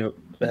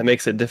yeah.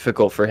 makes it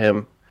difficult for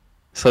him.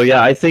 So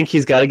yeah, I think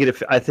he's got to get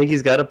it. I think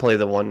he's got to play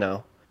the one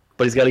now,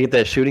 but he's got to get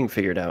that shooting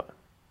figured out.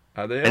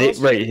 They And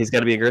also right, he's got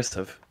to be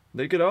aggressive.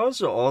 they could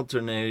also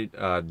alternate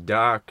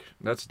Doc.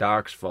 That's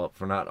Doc's fault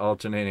for not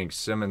alternating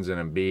Simmons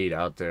and Embiid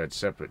out there at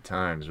separate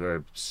times,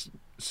 where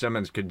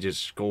Simmons could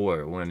just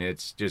score when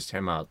it's just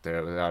him out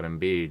there without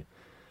Embiid.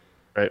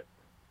 Right,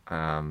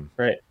 Um,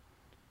 right.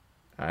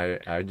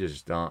 I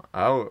just don't.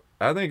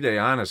 I think they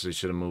honestly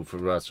should have moved for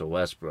Russell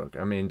Westbrook.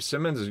 I mean,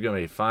 Simmons is going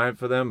to be fine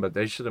for them, but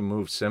they should have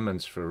moved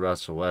Simmons for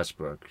Russell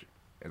Westbrook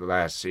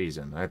last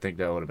season. I think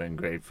that would have been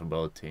great for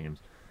both teams.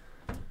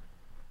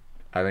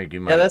 I think you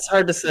Yeah, might. that's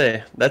hard to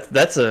say.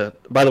 That's a.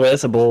 By the way,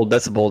 that's a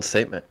bold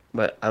statement.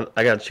 But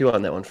I got to chew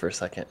on that one for a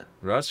second.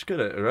 Russ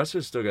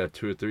has still got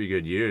 2 or 3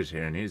 good years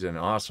here, and he's an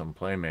awesome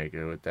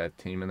playmaker with that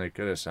team. And they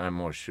could have signed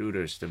more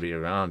shooters to be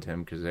around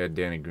him because they had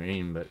Danny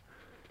Green, but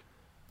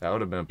that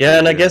would have been Yeah, pretty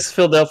and I good. guess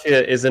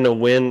Philadelphia is in a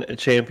win a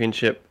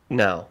championship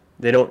now.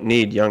 They don't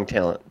need young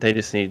talent. They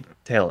just need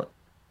talent.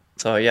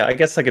 So yeah, I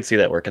guess I could see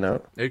that working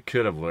out. It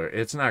could have worked.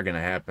 It's not going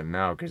to happen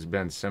now because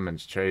Ben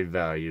Simmons' trade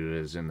value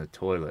is in the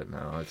toilet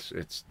now.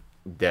 It's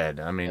dead.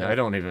 I mean, Yeah. I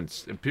don't even.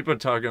 People are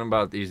talking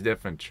about these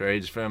different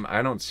trades for him.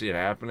 I don't see it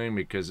happening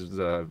because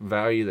the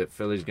value that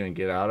Philly's going to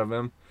get out of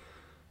him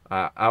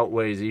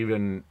outweighs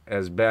even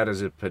as bad as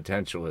his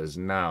potential is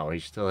now. He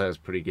still has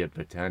pretty good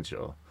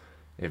potential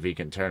if he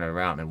can turn it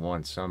around in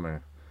one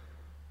summer.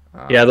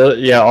 Yeah, Uh,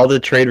 yeah, all the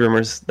trade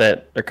rumors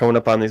that are coming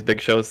up on these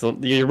big shows,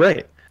 you're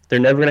right. They're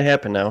never going to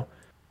happen now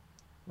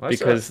I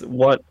saw because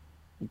what?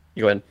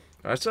 You go ahead.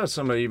 I saw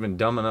somebody even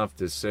dumb enough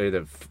to say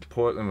that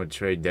Portland would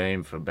trade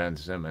Dame for Ben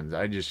Simmons.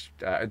 I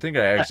think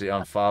I actually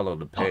unfollowed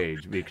the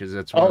page because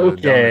that's one of the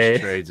dumbest Okay.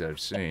 trades I've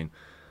seen.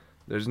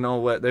 There's no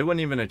way they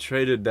wouldn't even have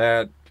traded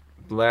that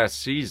last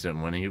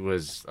season when he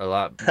was had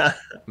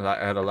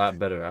a lot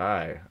better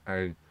eye.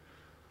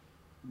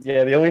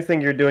 Yeah, the only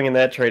thing you're doing in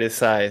that trade is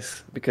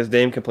size because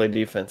Dame can play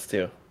defense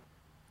too.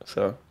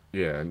 So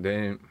Yeah,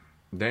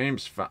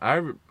 Dame's fine.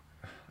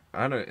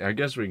 I don't. I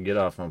guess we can get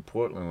off on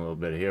Portland a little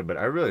bit here, but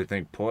I really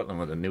think Portland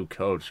with a new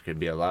coach could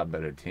be a lot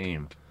better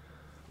team.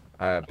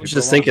 I was People just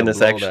want to thinking this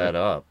blow actually. that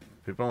up.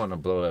 People want to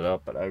blow that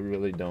up, but I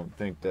really don't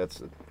think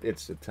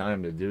it's the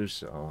time to do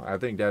so. I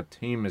think that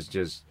team is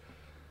just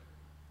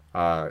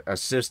a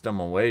system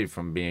away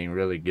from being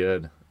really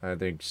good. I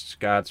think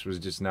Scott's was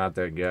just not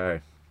that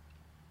guy.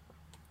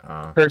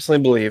 Uh,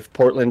 Personally believe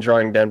Portland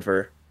drawing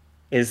Denver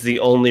is the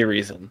only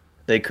reason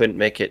they couldn't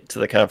make it to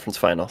the conference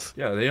finals.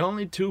 yeah, the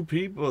only two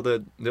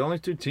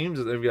teams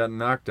that they've got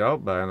knocked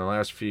out by in the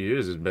last few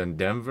years has been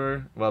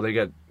Denver. Well, they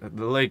got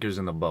the Lakers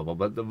in the bubble,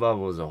 but the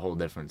bubble is a whole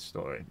different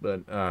story.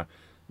 But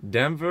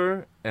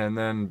Denver and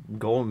then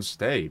Golden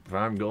State,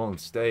 prime Golden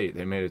State,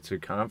 they made it to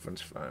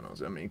conference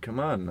finals. I mean, come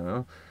on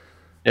now.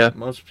 Yeah.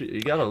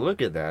 You got to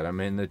look at that. I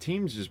mean, the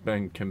team's just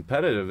been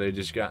competitive. They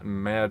just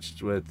gotten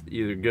matched with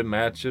either good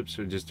matchups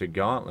or just a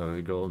gauntlet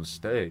with Golden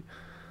State.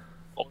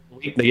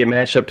 They get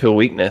matched up to a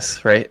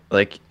weakness, right?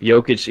 Like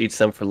Jokic eats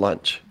them for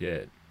lunch.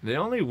 Yeah. The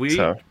only weak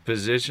So,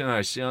 position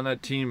I see on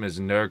that team is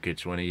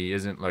Nurkic when he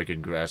isn't like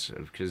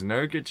aggressive. Because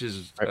Nurkic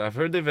is, right. I've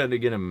heard they've had to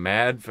get him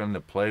mad for him to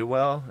play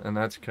well, and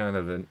that's kind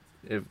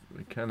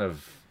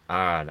of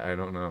odd. I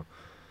don't know.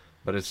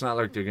 But it's not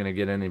like they're going to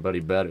get anybody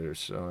better.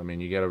 So, I mean,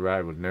 you got to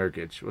ride with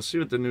Nurkic. We'll see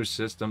what the new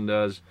system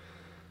does.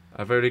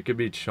 I've heard it could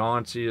be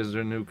Chauncey as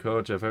their new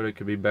coach. I've heard it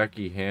could be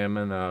Becky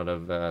Hammond out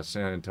of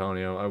San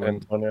Antonio.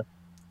 Antonio.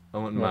 I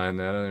wouldn't Yeah. mind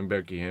that. I think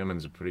Becky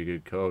Hammond's a pretty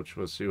good coach.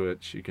 We'll see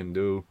what she can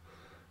do.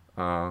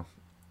 Uh,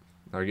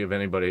 I'll give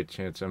anybody a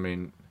chance. I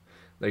mean,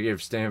 they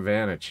gave Stan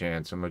Van a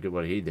chance, and look at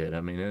what he did. I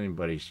mean,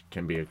 anybody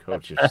can be a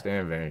coach if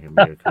Stan Van can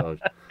be a coach.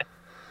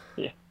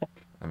 Yeah.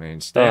 I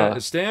mean, Uh,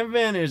 Stan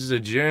Van is the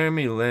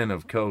Jeremy Lin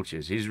of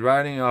coaches. He's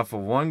riding off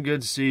of one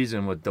good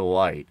season with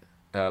Dwight,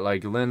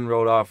 like Lin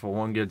rode off of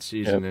one good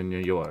yeah. season in New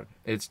York.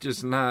 It's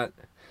just not.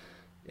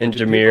 And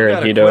People Jameer and got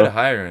to quit Hito.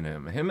 hiring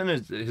him. Him and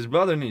his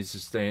brother needs to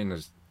stay in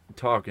this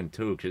talking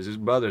too, because his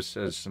brother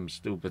says some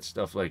stupid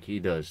stuff like he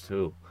does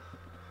too.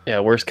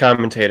 Yeah, worst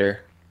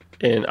commentator.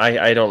 And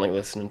I don't like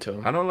listening to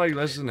him. I don't like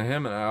listening to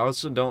him, and I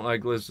also don't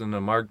like listening to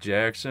Mark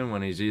Jackson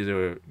when he's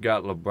either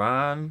got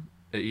LeBron,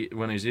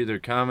 when he's either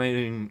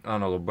commenting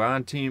on a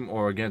LeBron team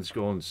or against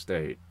Golden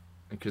State.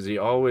 because he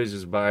always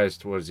is biased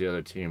towards the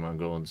other team on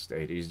Golden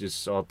State. He's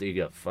just salty he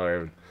got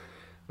fired,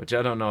 which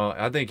I don't know.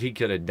 I think he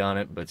could have done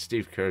it, but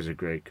Steve Kerr's a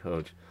great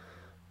coach.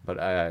 But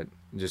I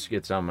just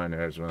gets on my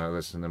nerves when I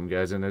listen to them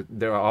guys, and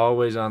they're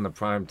always on the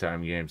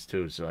primetime games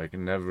too, so I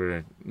can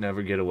never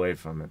get away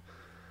from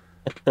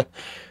it.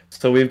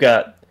 So we've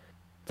got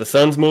the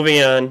Suns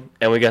moving on,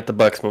 and we got the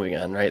Bucks moving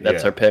on, right?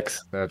 That's Yeah, our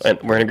picks. that's And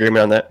we're in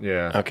agreement on that?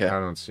 yeah. Okay. I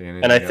don't see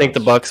anything And I think the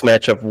else. Bucks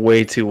match up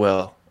way too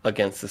well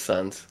against the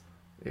Suns.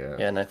 Yeah,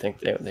 Yeah, and I think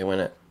they win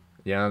it.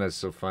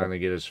 Giannis will finally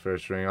get his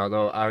first ring.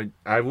 Although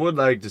I would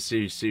like to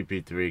see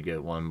CP3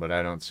 get one, but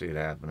I don't see it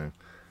happening.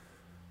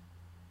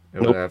 It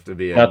would Nope, have to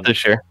be not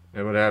this year.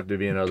 it would have to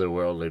be an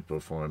otherworldly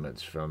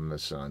performance from the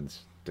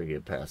Suns to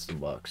get past the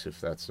Bucks if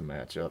that's the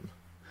matchup.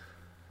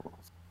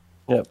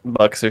 Yep,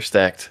 Bucks are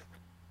stacked.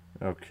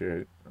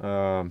 Okay.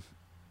 I'm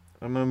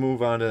gonna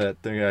move on to that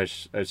thing I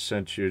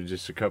sent you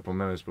just a couple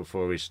minutes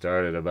before we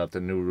started about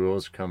the new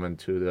rules coming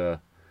to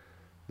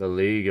the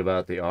league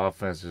about the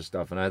offensive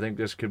stuff, and I think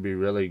this could be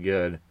really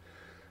good.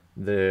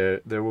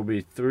 There will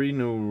be three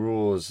new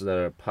rules that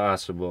are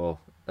possible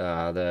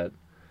that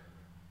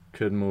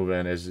could move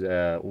in. Is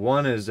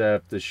one is that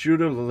if the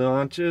shooter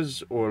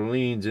launches or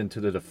leans into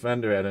the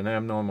defender at an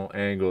abnormal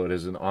angle, it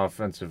is an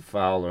offensive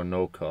foul or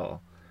no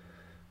call.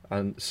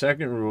 A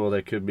second rule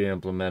that could be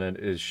implemented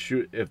is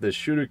if the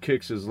shooter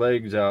kicks his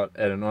legs out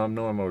at an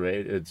abnormal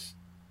rate, it's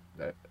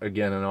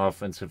again an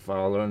offensive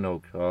foul or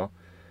no call.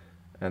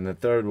 And the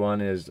third one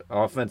is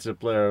offensive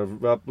player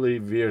abruptly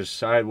veers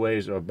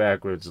sideways or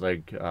backwards,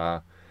 like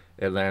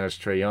Atlanta's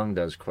Trae Young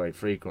does quite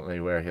frequently,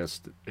 where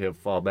he'll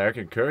fall back,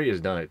 and Curry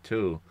has done it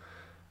too.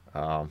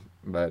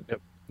 But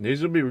Yep.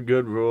 these will be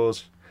good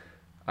rules.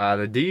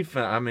 The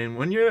defense, I mean,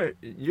 when you're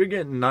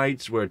getting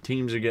nights where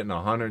teams are getting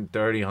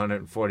 130,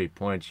 140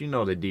 points, you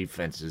know the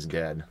defense is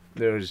dead.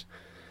 There's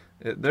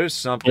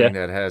something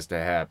that has to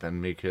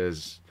happen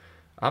because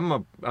I'm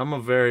a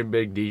very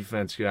big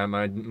defense guy.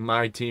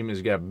 My team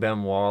has got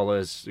Ben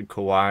Wallace,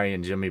 Kawhi,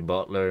 and Jimmy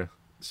Butler,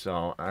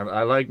 so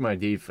I like my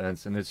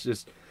defense, and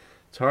it's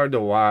hard to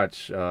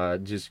watch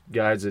just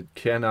guys that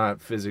cannot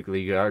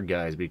physically guard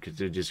guys because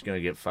they're just gonna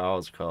get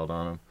fouls called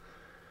on them.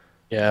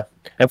 Yeah.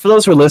 And for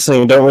those who are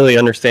listening and don't really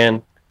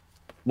understand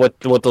what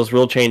those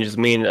rule changes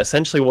mean,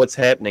 essentially what's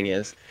happening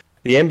is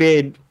the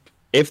NBA,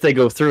 if they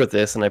go through with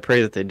this, and I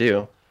pray that they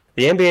do,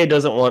 the NBA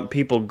doesn't want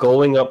people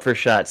going up for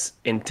shots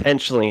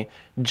intentionally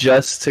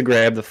just to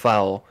grab the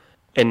foul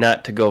and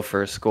not to go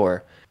for a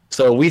score.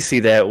 So we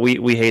see that.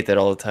 We hate that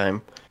all the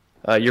time.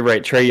 You're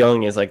right. Trae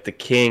Young is like the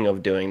king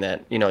of doing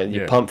that. You know,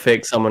 you Yeah. pump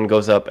fake, someone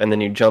goes up, and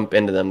then you jump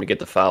into them to get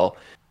the foul.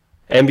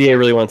 NBA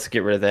really wants to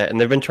get rid of that, and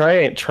they've been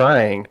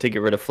trying to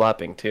get rid of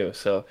flopping too.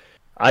 So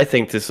I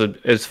think this would,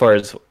 as far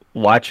as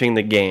watching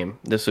the game,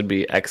 this would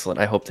be excellent.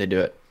 I hope they do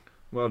it.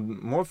 Well,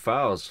 more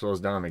fouls slows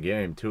down the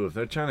game too. If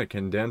they're trying to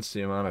condense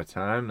the amount of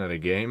time that a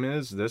game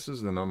is, this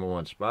is the number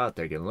one spot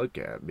they can look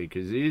at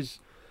because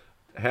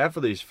half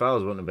of these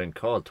fouls wouldn't have been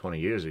called 20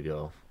 years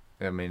ago.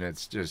 I mean,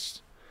 it's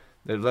just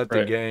they've let the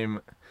Right. game.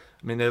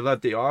 I mean, they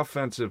let the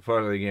offensive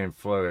part of the game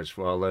flourish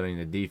while letting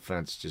the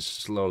defense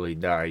just slowly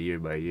die year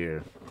by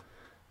year,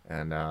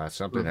 and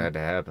something had to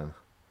happen.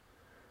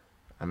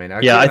 I mean,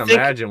 I Yeah, I couldn't think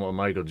imagine what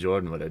Michael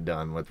Jordan would have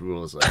done with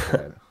rules like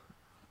that.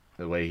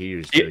 The way he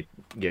used to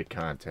get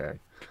contact.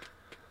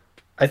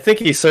 I think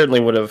he certainly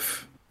would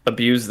have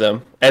abused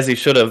them as he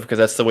should have because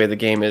that's the way the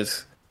game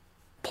is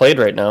played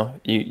right now.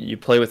 You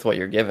play with what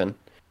you're given.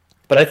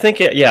 But I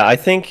think I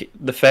think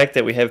the fact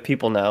that we have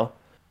people now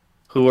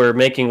who are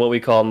making what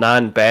we call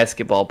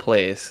non-basketball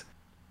plays,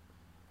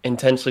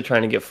 intentionally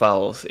trying to get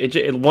fouls.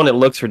 One, it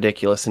looks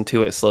ridiculous, and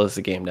two, it slows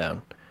the game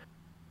down.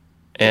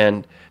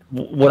 And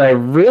what I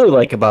really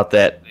like about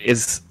that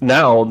is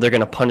now they're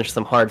going to punish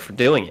them hard for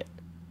doing it,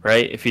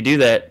 right? If you do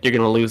that, you're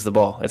going to lose the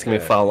ball. It's going to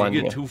be a foul on You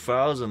you. get two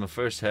fouls in the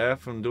first half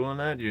from doing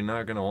that, you're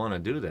not going to want to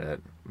do that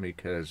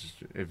because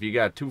if you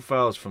got two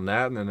fouls from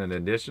that and then an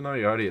additional,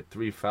 you already had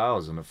three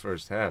fouls in the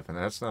first half, and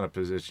that's not a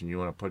position you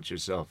want to put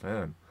yourself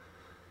in.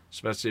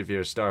 Especially if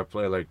you're a star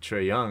player like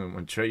Trae Young.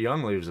 When Trae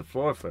Young leaves the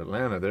floor for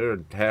Atlanta, they're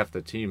half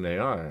the team they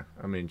are.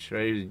 I mean,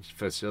 Trae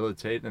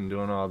facilitating and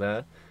doing all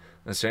that.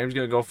 The same's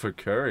going to go for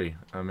Curry.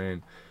 I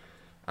mean,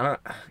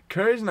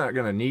 Curry's not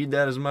going to need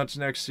that as much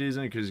next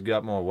season because he's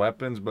got more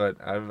weapons, but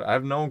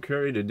I've known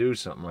Curry to do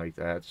something like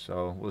that,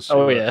 so we'll see.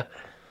 Oh, yeah.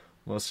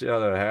 We'll see how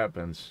that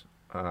happens.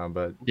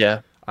 But Yeah.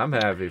 I'm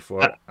happy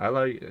for it. I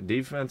like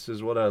defense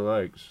is what I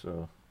like.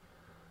 So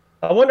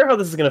I wonder how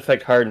this is going to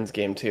affect Harden's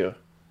game, too,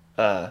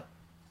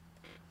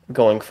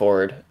 going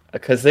forward.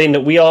 Because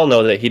we all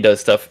know that he does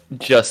stuff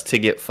just to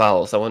get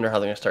fouls. I wonder how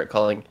they're going to start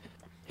calling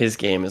his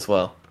game as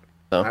well.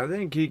 So. I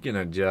think he can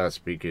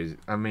adjust because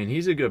I mean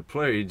he's a good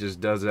player. He just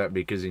does that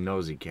because he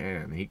knows he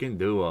can. He can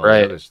do all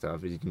the other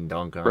stuff. He can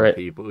dunk on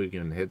people. He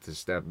can hit the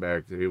step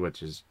back three,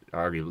 which is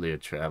arguably a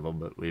travel,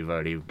 but we've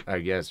already, I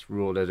guess,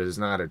 ruled it as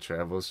not a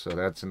travel. So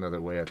that's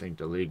another way I think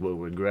the league will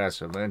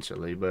regress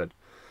eventually. But,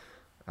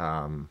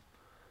 yeah,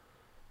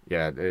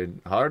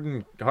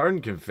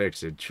 Harden can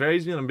fix it.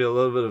 Trae's gonna be a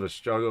little bit of a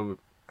struggle.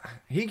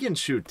 he can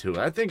shoot too.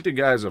 I think the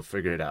guys will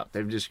figure it out.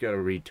 They've just got to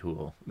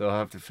retool. They'll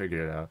have to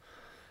figure it out.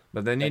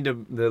 But they need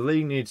to. The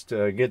league needs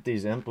to get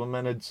these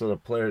implemented so the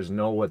players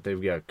know what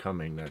they've got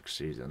coming next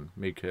season.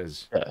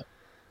 Because Yeah.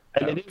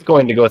 And it is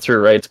going to go through,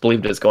 right? It's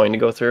believed it's going to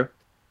go through.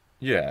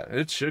 yeah,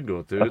 it should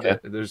go through. Okay.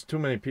 There's too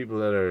many people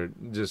that are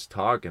just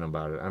talking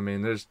about it. I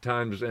mean, there's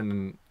times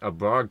in a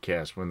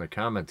broadcast when the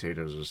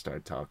commentators will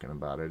start talking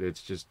about it.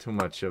 It's just too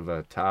much of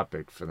a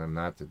topic for them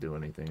not to do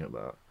anything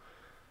about.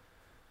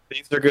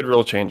 These are good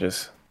rule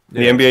changes.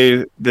 The Yeah,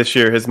 NBA this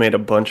year has made a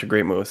bunch of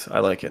great moves. I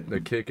like it.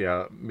 the kick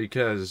out,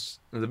 because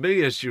the big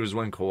issue was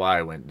when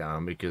Kawhi went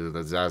down because of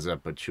the Zaza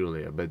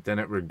Pachulia, but then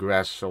it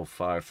regressed so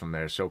far from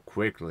there so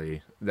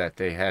quickly that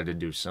they had to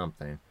do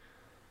something.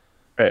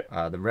 Right.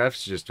 The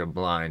refs just are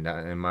blind,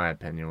 in my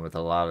opinion, with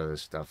a lot of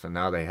this stuff, and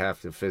now they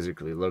have to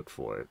physically look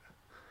for it.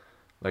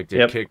 Like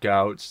Yep. the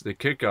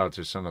kickouts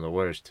are some of the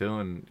worst too,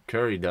 and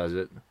Curry does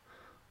it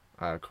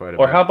quite a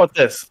Or how bit. about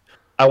this?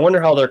 I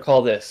wonder how they'll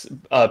call this.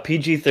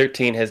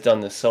 PG-13 has done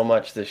this so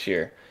much this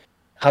year.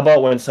 How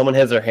about when someone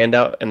has their hand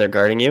out and they're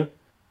guarding you,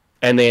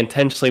 and they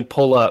intentionally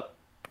pull up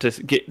to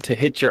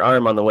hit your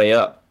arm on the way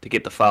up to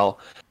get the foul?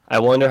 I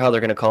wonder how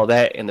they're going to call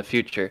that in the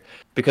future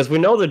because we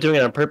know they're doing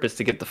it on purpose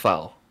to get the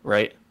foul,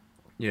 right?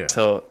 Yeah,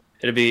 So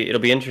it'll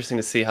be interesting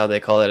to see how they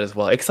call that as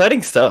well.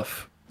 Exciting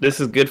stuff. This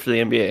is good for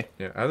the NBA.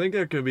 yeah. I think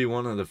that could be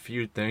one of the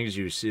few things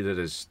you see that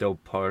is still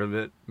part of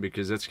it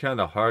because it's kind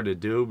of hard to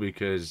do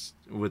because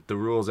with the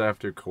rules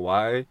after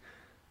Kawhi,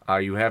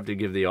 you have to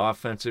give the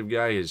offensive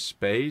guy his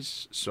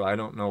space. So I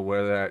don't know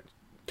where that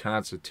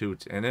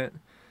constitutes in it.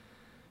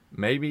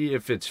 Maybe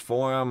if it's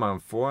forearm on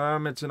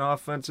forearm, it's an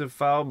offensive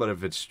foul, but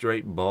if it's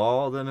straight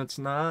ball, then it's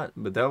not.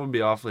 But that would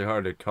be awfully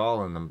hard to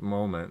call in the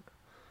moment.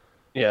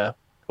 Yeah.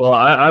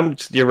 Well,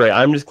 you're right.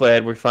 I'm just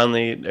glad we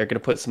finally are going to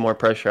put some more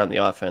pressure on the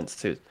offense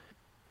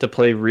to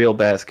play real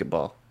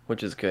basketball,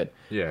 which is good.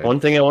 Yeah, One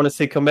thing I want to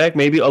see come back,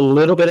 maybe a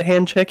little bit of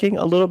hand checking,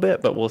 a little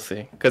bit, but we'll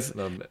see. Because a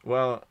little bit.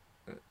 Well,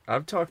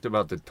 I've talked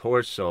about the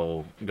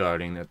torso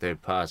guarding that they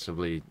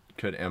possibly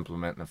could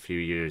implement in a few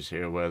years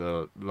here, where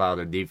they'll allow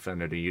the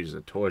defender to use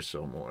the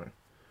torso more.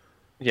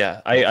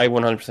 yeah, I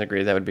 100%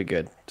 agree. That would be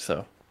good.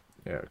 So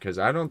Yeah, because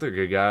I don't think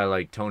a guy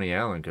like Tony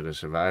Allen could have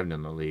survived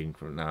in the league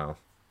for now.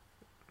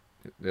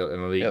 An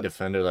elite yep.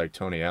 defender like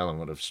Tony Allen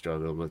would have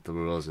struggled with the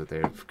rules that they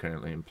have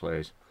currently in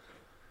place.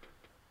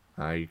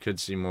 You could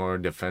see more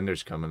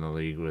defenders come in the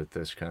league with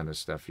this kind of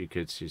stuff. You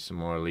could see some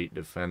more elite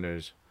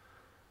defenders.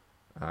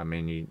 I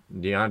mean,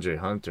 DeAndre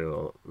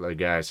Hunter, the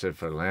guy I said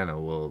for Atlanta,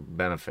 will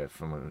benefit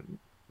from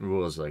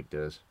rules like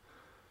this.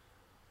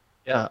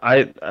 Yeah,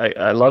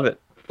 I love it.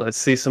 Let's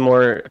see some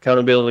more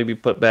accountability be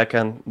put back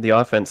on the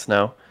offense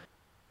now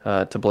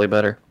to play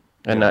better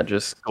and Yeah. not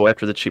just go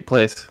after the cheap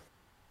plays.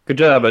 Good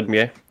job,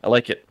 NBA. I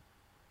like it.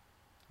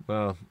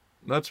 Well,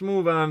 let's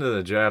move on to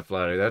the draft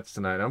lottery. That's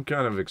tonight. I'm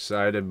kind of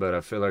excited, but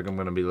I feel like I'm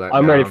going to be let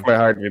I'm ready down. for my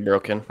heart to be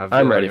broken. I feel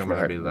I'm like ready I'm for my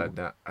going to heart.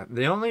 be let down.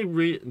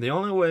 The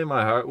only way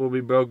my heart will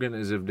be broken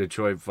is if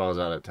Detroit falls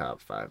out of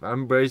top 5.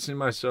 I'm bracing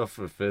myself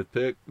for 5th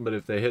pick, but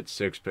if they hit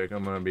 6th pick,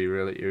 I'm going to be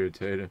really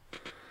irritated.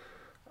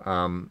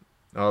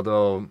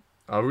 Although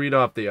I'll read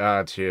off the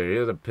odds here.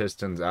 Here are the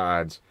Pistons'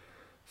 odds.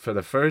 For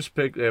the first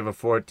pick, they have a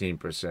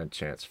 14%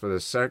 chance. For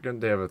the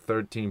second, they have a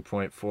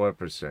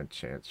 13.4%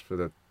 chance. For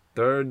the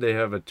third, they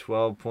have a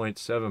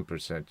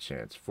 12.7%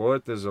 chance.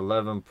 Fourth is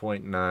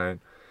 11.9.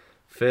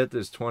 Fifth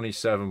is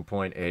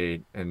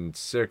 27.8. And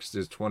sixth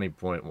is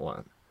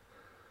 20.1.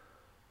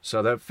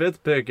 So that 5th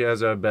pick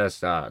has our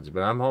best odds,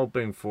 but I'm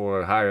hoping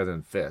for higher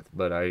than 5th.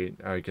 But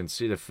I can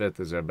see the 5th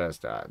as our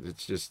best odds.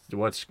 It's just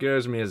what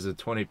scares me is the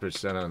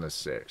 20% on the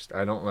 6th.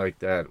 I don't like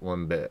that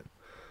one bit.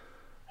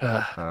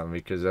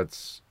 Because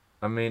that's,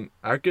 I mean,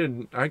 I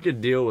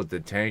could deal with the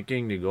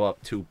tanking to go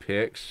up 2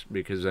 picks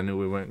because I knew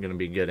we weren't going to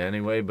be good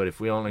anyway. But if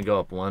we only go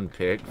up 1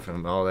 pick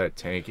from all that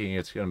tanking,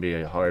 it's going to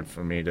be hard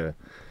for me to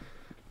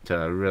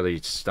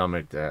really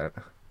stomach that.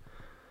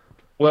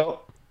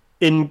 Well,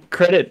 giving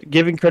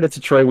credit to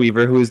Troy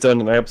Weaver, who has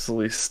done an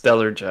absolutely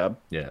stellar job.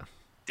 Yeah,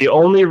 The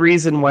only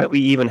reason why we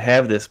even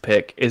have this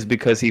pick is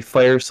because he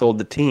fire sold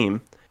the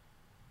team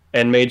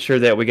and made sure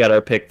that we got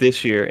our pick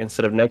this year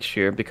instead of next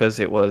year because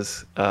it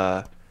was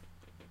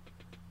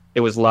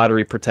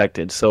lottery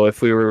protected. So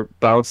if we were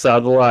bounced out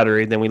of the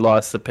lottery, then we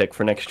lost the pick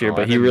for next year. oh, I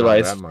But he didn't know that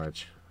realized,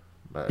 much.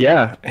 But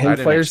yeah, I him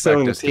didn't fire expect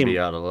selling the us to be team.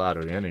 out of the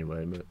lottery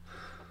anyway. But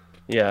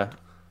Yeah.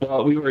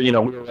 Well, we were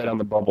right on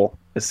the bubble,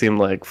 it seemed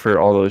like, for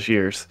all those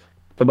years.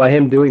 But by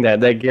him doing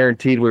that, that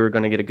guaranteed we were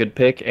going to get a good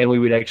pick, and we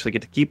would actually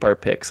get to keep our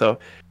pick. So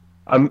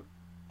I'm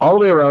all the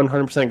way around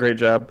 100% great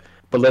job.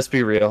 But let's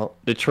be real,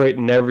 Detroit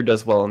never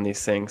does well in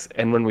these things.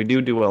 And when we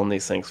do well in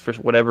these things, for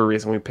whatever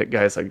reason, we pick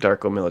guys like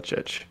Darko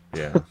Milicic.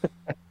 yeah,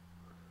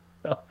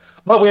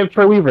 But we have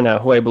Troy Weaver now,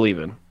 who I believe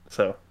in.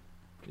 So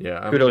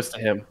yeah. kudos to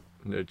him.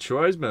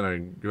 Troy's been a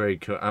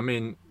great coach. I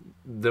mean,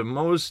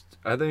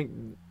 I think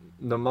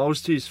the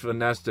most he's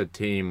finessed a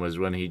team was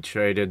when he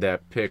traded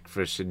that pick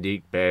for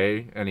Sadiq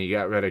Bey and he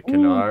got rid of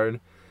Kennard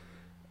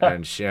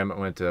and Shamet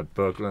went to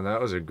Brooklyn. That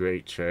was a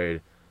great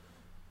trade.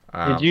 Did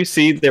Um, you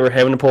see they were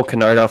having to pull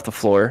Kennard off the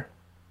floor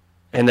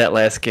in that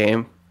last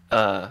game?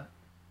 Uh,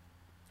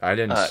 I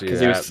didn't see because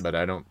he that, was. but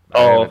I haven't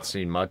Oh,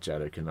 seen much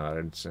out of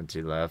Kennard since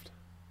he left.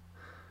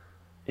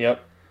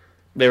 yep.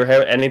 They were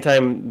having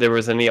anytime there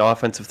was any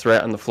offensive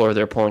threat on the floor,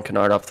 they were pulling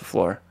Kennard off the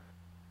floor.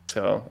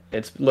 So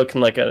it's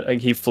looking like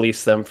he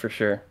fleeced them for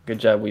sure. Good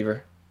job,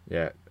 Weaver.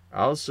 Yeah.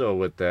 Also,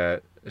 with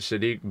that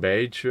Sadiq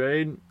Bey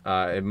trade,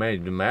 it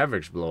made the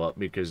Mavericks blow up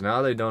because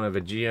now they don't have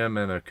a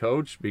GM and a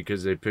coach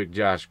because they picked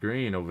Josh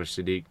Green over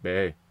Sadiq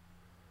Bey,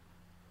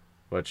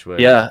 which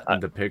was Yeah,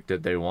 the pick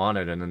that they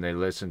wanted, and then they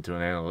listened to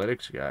an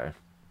analytics guy.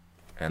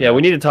 And yeah.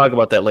 We need to talk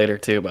about that later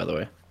too. By the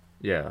way.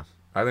 yeah,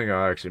 I think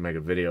I'll actually make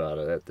a video out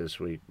of that this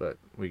week, but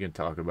we can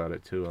talk about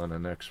it too on the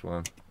next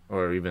one,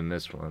 or even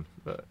this one.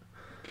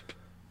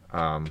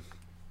 Um,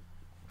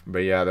 but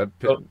yeah,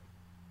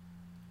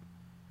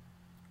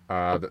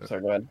 Oh, the,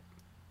 sorry. Go ahead.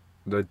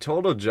 the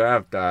total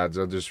draft odds.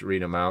 I'll just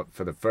read them out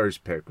for the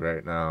first pick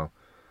right now.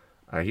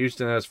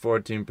 Houston has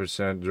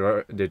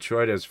 14%.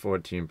 Detroit has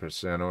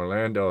 14%.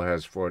 Orlando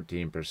has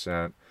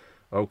 14%.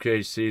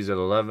 OKC's at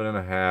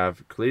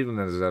 11.5. Cleveland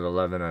is at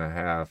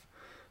 11.5.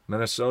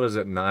 Minnesota's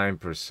at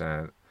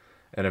 9%.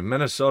 And if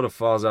Minnesota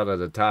falls out of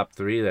the top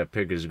three, that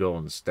pick is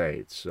Golden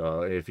State.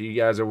 So if you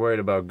guys are worried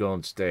about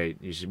Golden State,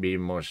 you should be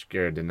even more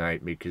scared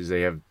tonight because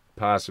they have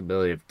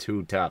possibility of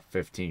two top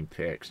 15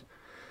 picks.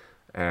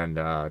 And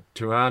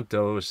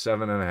Toronto is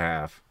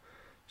 7.5.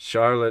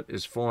 Charlotte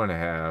is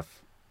 4.5.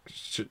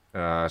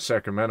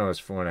 Sacramento is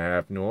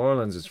 4.5. New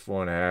Orleans is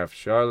 4.5.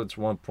 Charlotte's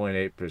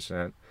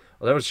 1.8%.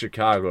 Well, that was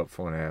Chicago at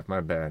 4.5.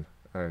 My bad.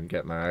 I didn't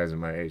get my eyes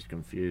and my A's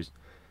confused.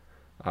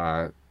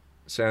 Uh,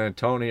 San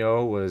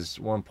Antonio was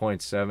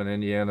 1.7.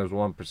 Indiana's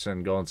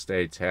 1%. Golden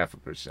State's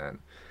 0.5%.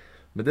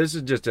 But this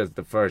is just as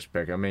the first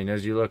pick. I mean,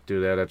 as you look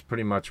through that, that's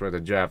pretty much where the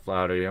draft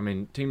lottery. I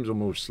mean, teams will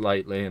move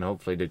slightly, and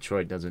hopefully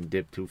Detroit doesn't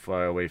dip too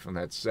far away from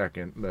that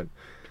second.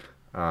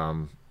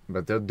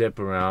 But they'll dip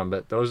around.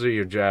 But those are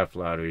your draft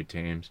lottery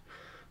teams.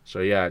 So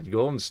yeah,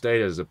 Golden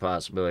State has the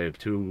possibility of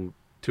two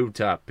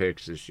top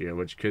picks this year,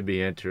 which could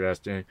be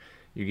interesting.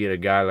 You get a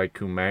guy like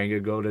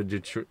Kumanga go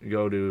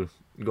to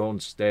Golden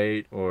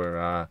State,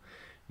 or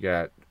you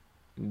got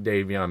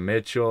Davion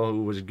Mitchell,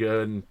 who was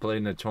good and played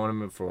in the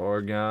tournament for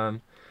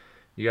Oregon.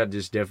 You got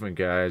just different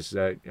guys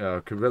that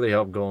could really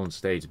help Golden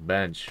State's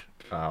bench,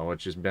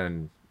 which has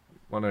been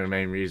one of the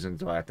main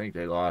reasons why I think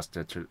they lost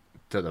to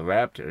the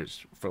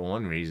Raptors for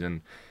one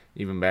reason.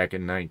 Even back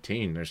in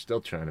 19, they're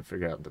still trying to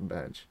figure out the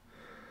bench.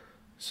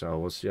 So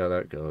we'll see how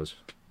that goes.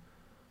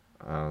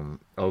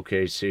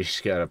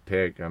 OKC's got a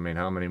pick. I mean,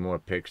 how many more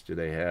picks do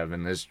they have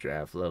in this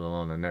draft, let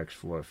alone the next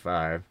 4 or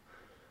 5?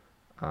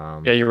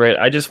 Yeah, you're right.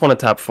 I just want a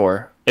top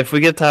four. If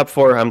we get top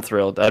four, I'm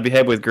thrilled. I'd be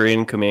happy with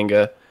Green,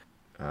 Kuminga.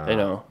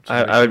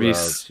 I would be.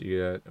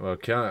 Yeah, well,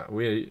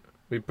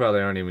 we probably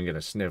aren't even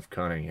gonna sniff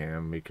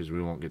Cunningham because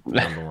we won't get the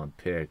number one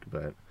pick.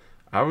 But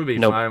I would be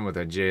Nope. fine with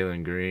a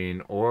Jalen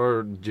Green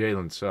or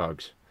Jalen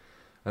Suggs.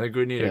 I think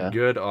we need Yeah. a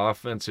good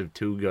offensive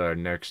two guard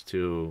next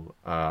to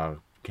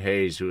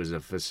Hayes, who is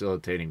a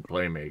facilitating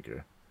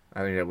playmaker.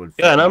 I think that would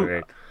Yeah, fit and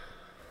great.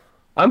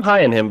 I'm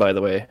high on him by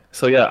the way.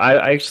 So yeah,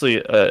 I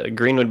actually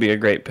Green would be a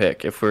great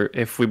pick if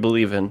we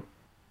believe in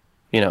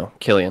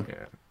Killian.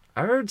 Yeah.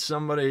 I heard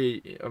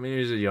somebody. I mean,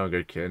 he's a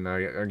younger kid, and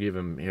I give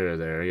him here or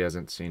there. He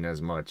hasn't seen as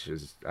much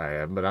as I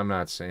have, but I'm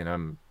not saying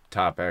I'm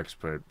top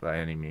expert by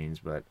any means.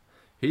 But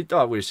he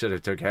thought we should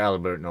have took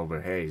Halliburton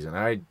over Hayes, and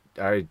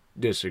I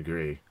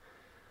disagree.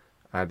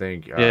 I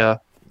think Yeah.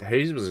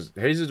 Hayes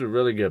is a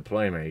really good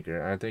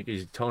playmaker. I think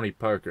he's Tony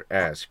Parker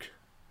esque,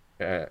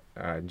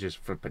 just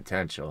for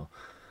potential.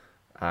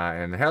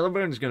 And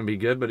Halliburton's going to be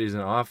good, but he's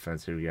an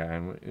offensive guy,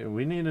 and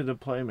we needed a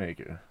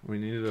playmaker. We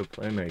needed a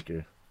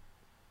playmaker.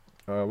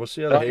 We'll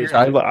see how the Hayes.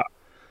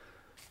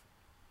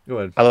 Go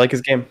ahead. I like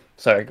his game.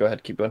 Sorry, go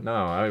ahead. Keep going. No,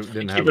 I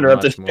didn't Keep have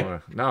interrupting. much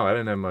more. No, I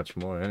didn't have much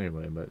more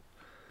anyway. But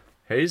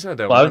Hayes had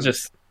that Well, I one. was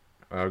just.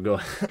 Go.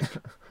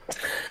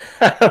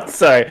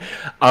 Sorry,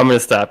 I'm gonna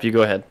stop. You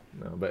go ahead.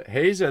 No, but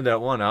Hayes had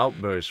that one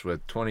outburst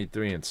with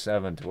 23 and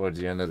 7 towards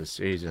the end of the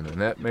season, and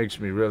that makes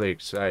me really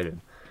excited.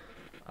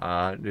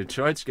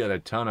 Detroit's got a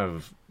ton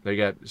of. They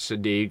got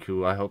Sadiq,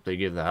 who I hope they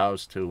give the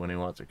house to when he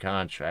wants a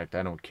contract.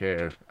 I don't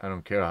care. I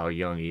don't care how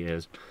young he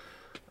is.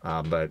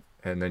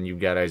 And then you've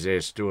got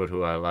Isaiah Stewart,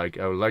 who I like.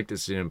 I would like to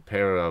see him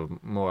pair a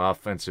more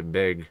offensive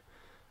big.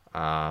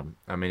 I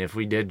mean, if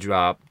we did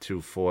drop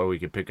to 4, we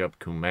could pick up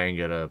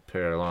Kumanga to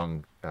pair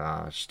along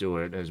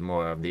Stewart as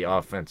more of the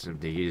offensive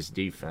to his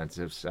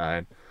defensive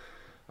side.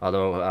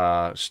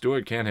 Although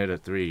Stewart can hit a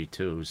 3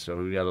 too,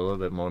 so we got a little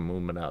bit more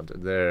movement out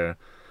there.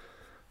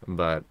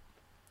 But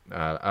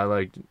I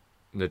like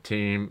the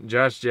team.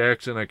 Josh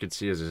Jackson, I could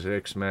see as a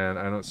 6-man.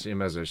 I don't see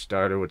him as a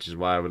starter, which is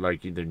why I would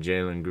like either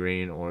Jalen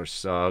Green or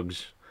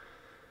Suggs.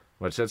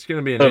 Which that's going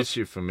to be an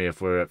issue for me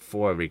if we're at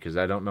 4 because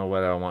I don't know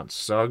whether I want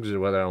Suggs or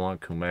whether I want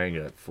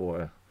Kumanga at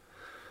 4.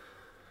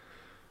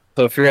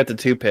 So if you're at the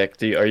 2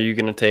 pick, are you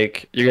gonna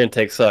take? You're gonna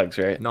take Suggs,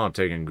 right? No, I'm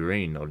taking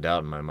Green, no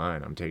doubt in my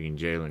mind. I'm taking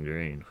Jalen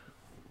Green.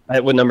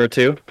 With number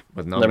 2.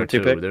 With number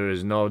 2 pick. there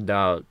is no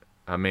doubt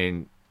I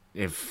mean,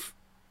 if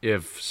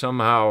if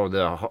somehow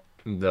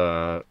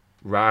the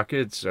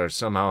Rockets are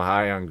somehow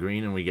high on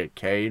Green and we get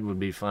Cade, would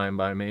be fine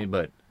by me.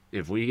 But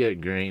if we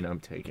get Green, I'm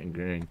taking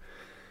Green.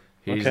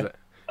 He's Okay,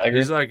 I agree.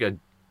 he's like a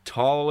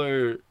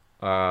taller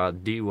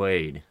D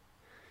Wade.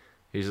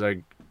 He's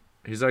like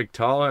he's like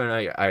taller,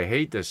 and I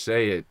hate to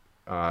say it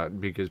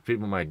because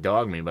people might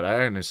dog me, but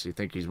I honestly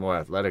think he's more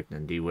athletic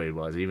than D Wade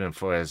was. Even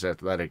for as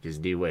athletic as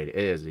D Wade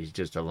is, he's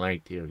just a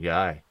lengthier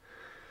guy.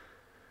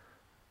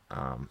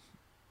 Um,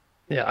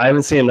 Yeah, I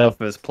haven't seen enough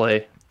of his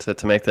play to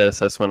make that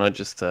assessment. I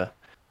just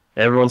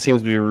everyone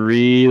seems to be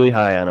really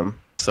high on him,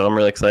 so I'm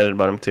really excited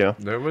about him too.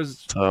 there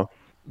was So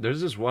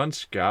there's this one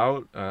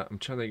scout. I'm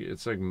trying to think.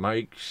 It's like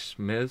Mike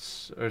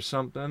Smith or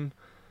something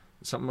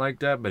like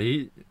that. But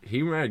he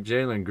ranked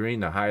Jalen Green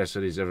the highest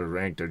that he's ever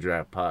ranked a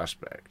draft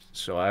prospect.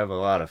 So I have a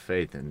lot of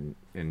faith in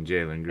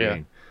Jalen yeah,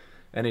 Green,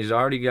 and he's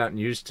already gotten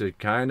used to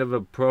kind of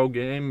a pro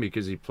game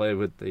because he played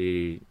with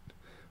the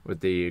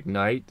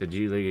Ignite, the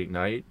G League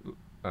Ignite.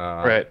 Uh,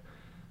 right.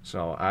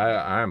 so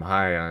I'm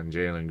high on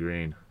Jalen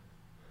Green,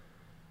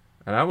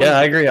 and I Yeah, wouldn't.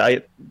 I agree.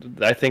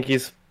 I think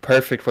he's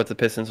perfect what the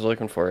Pistons are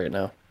looking for right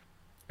now.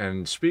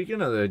 And speaking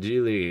of the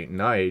G League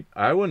Ignite,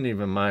 I wouldn't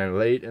even mind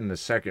late in the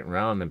second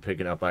round than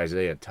picking up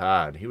Isaiah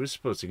Todd. He was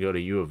supposed to go to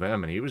U of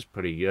M, and he was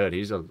pretty good.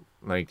 He's a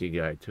lengthy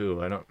guy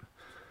too. I don't.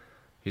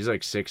 He's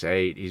like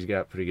 6'8". He's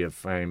got pretty good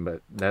frame,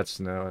 but that's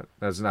not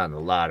in the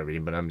lottery.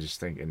 But I'm just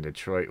thinking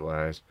Detroit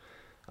wise.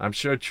 I'm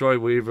sure Troy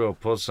Weaver will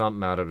pull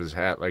something out of his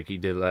hat like he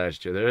did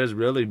last year. There has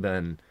really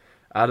been,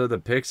 out of the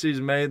picks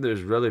he's made,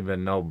 there's really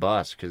been no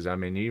bust. Because, I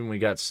mean, even we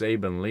got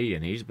Saban Lee,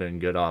 and he's been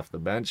good off the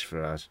bench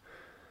for us.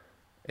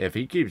 If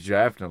he keeps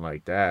drafting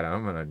like that,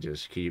 I'm going to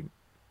just keep,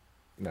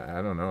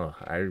 I don't know.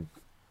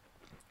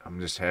 I'm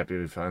just happy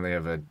we finally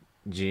have a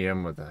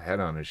GM with a head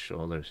on his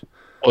shoulders.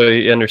 Well,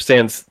 he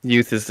understands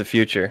youth is the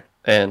future,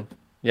 and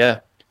yeah,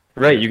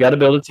 right. Yeah. You got to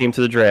build a team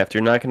to the draft.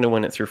 You're not going to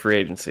win it through free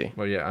agency.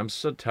 Well, yeah, I'm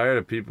so tired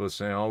of people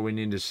saying, "Oh, we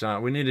need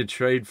to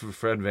trade for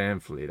Fred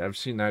VanVleet." I've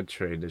seen that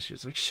trade this year.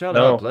 It's like, shut up,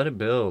 No, let it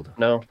build.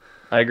 no,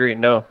 I agree.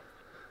 No,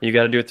 you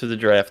got to do it through the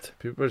draft,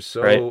 People are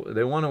right?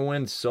 they want to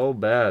win so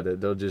bad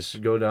that they'll just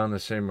go down the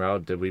same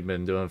route that we've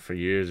been doing for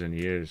years and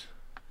years.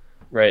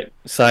 Right.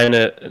 Sign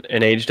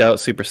an aged out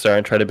superstar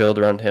and try to build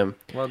around him.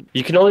 Well,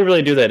 You can only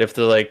really do that if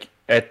they're like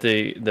at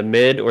the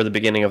mid or the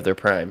beginning of their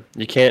prime.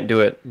 You can't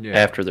do it yeah.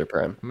 after their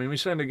prime. I mean, we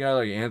signed a guy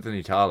like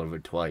Anthony Tolliver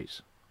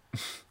twice.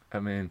 I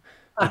mean,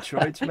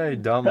 Detroit's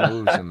made dumb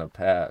moves in the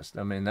past.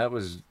 I mean, that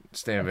was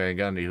Stan Van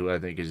Gundy, who I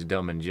think is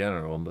dumb in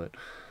general, but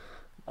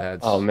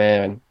Oh that's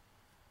man.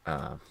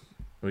 uh,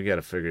 we got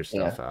to figure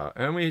Yeah. stuff out,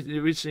 and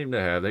we seem to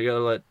have. They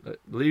got to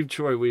leave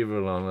Troy Weaver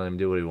alone, let him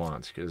do what he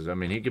wants, because I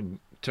mean, he could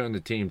turn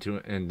the team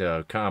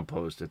into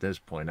compost at this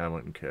point. I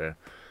wouldn't care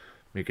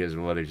because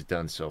of what he's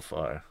done so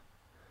far.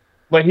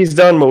 But he's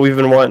done what we've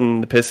been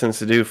wanting the Pistons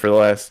to do for the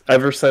last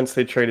ever since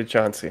they traded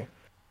Chauncey.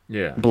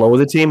 Yeah, Blow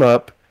the team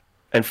up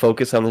and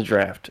focus on the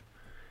draft.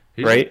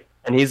 he's a Right?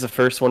 And he's the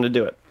first one to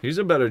do it. he's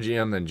a better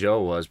GM than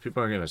Joe was.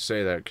 People aren't gonna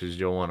say that because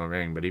Joe won a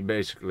ring, but he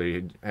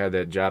basically had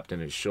that dropped in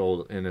his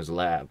shoulder, in his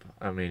lap.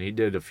 I mean, he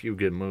did a few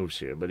good moves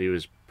here, but he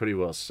was pretty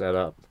well set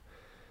up.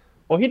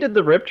 Well, he did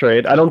the rip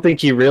trade. I don't think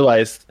he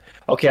realized.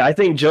 Okay, I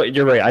think Joe.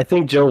 You're right. I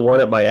think Joe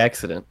won it by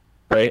accident.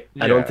 Right?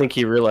 I don't Yeah, think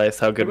he realized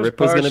how it good was Rip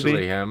was going to partially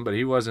be. him, but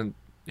he wasn't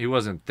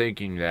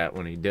thinking that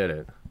when he did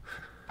it.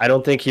 I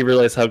don't think he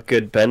realized how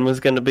good Ben was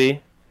going to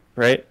be.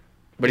 Right?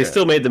 But he Yeah,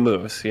 still made the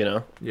moves. You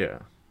know. yeah,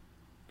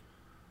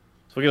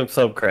 So we'll give him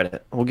some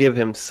credit. We'll give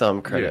him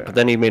some credit. yeah. But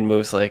then he made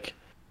moves like,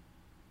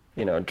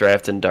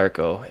 drafting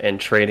Darko and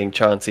trading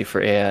Chauncey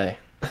for AI.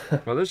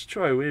 Well, this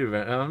Troy Weaver,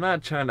 and I'm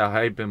not trying to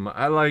hype him.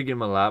 I like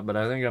him a lot, but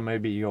I think I may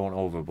be going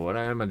overboard.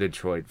 I am a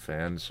Detroit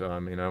fan, so I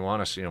mean, I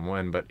want to see him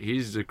win. But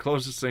he's the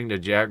closest thing to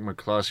Jack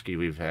McCluskey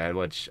we've had,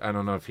 which I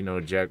don't know if you know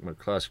who Jack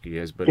McCluskey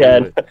is, but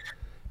Yeah.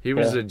 he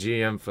was Yeah. the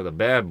GM for the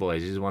Bad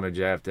Boys. He's the one who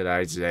drafted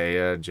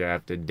Isaiah,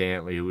 drafted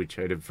Dantley, who we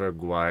traded for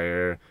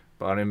Aguirre,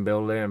 brought in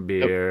Bill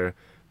Yep. Lambier,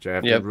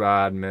 drafted Yep.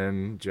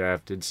 Rodman,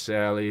 drafted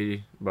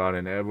Sally, brought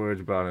in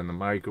Edwards, brought in the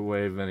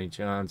microwave, Vinnie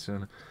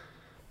Johnson.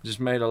 Just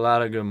made a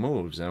lot of good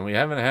moves, and we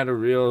haven't had a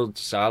real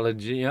solid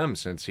GM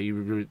since he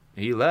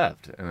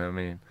left. And I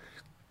mean,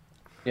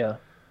 Yeah.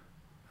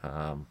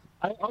 um,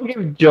 I'll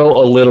give Joe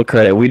a little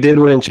credit. We did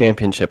win a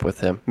championship with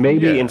him.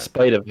 Maybe in yeah.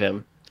 spite of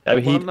him. I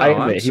mean, Well, no, I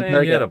I'm admit, he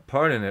saying he had a probably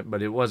part in it,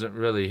 but it wasn't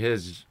really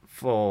his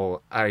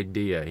full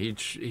idea. He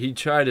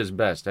tried his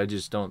best. I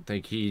just don't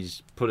think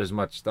he's put as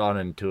much thought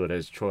into it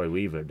as Troy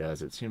Weaver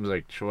does. It seems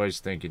like Troy's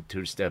thinking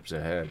two steps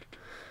ahead.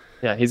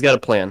 yeah, he's got a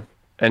plan.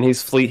 And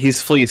he's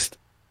fleeced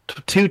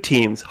two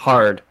teams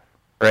hard,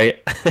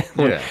 right?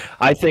 Yeah,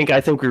 I think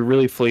we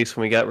really fleeced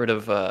when we got rid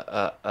of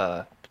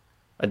a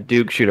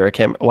Duke shooter. I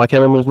can't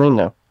remember his name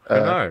now.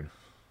 Kennard.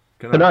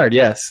 Kennard. Kennard,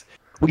 yes.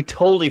 We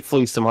totally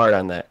fleeced him hard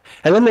on that.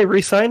 And then they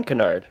re-signed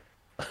Kennard.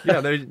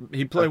 Yeah,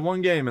 he played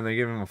one game and they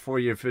gave him a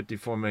 4-year,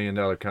 $54 million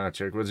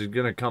contract. Was it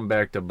going to come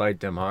back to bite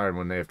them hard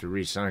when they have to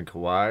re-sign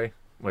Kawhi,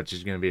 which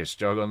is going to be a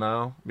struggle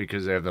now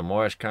because they have the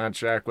Morris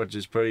contract, which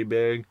is pretty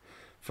big.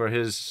 for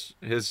his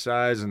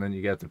size, and then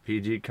you got the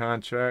PG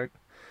contract.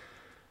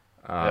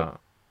 Yep. Uh,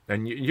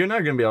 and you're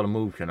not going to be able to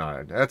move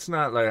Kennard. That's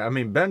not like, I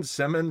mean, Ben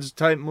Simmons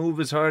type move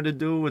is hard to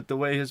do with the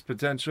way his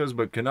potential is,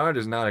 but Kennard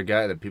is not a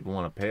guy that people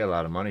want to pay a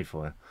lot of money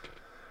for.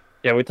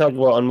 Yeah, we talked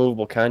about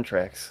unmovable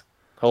contracts.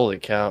 Holy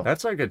cow.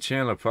 That's like a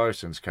Chandler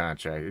Parsons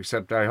contract,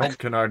 except I hope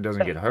Kennard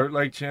doesn't get hurt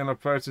like Chandler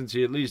Parsons.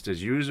 He at least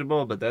is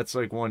usable, but that's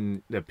like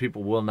one that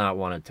people will not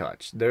want to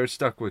touch. They're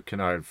stuck with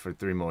Kennard for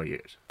 3 more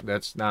years.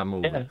 That's not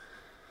moving. Yeah.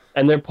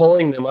 And they're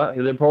pulling them out.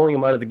 They're pulling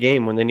him out of the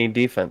game when they need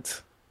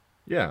defense.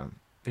 Yeah.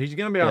 He's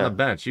going to be on Yeah. the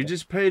bench. You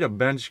just paid a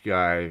bench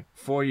guy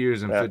 4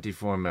 years and Yeah.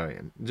 $54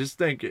 million. Just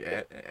think,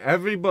 it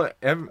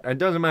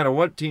doesn't matter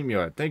what team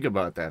you're at. Think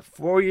about that.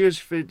 4 years,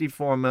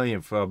 $54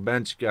 million for a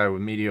bench guy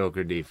with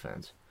mediocre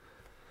defense.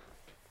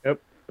 Yep.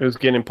 It was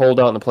getting pulled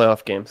out in the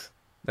playoff games.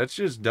 That's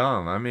just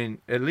dumb. I mean,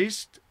 at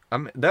least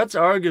that's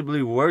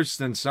arguably worse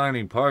than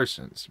signing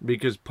Parsons,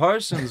 because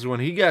Parsons,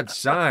 when he got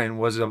signed,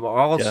 was an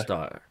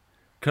all-star.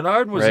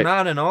 Kennard was Right.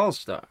 not an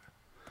all-star.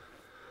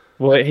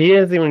 Well, he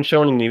hasn't even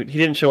shown any. He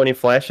didn't show any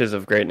flashes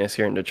of greatness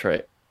here in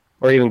Detroit,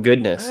 or even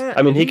goodness.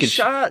 I mean, he could.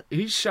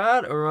 He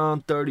shot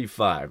around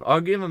 35.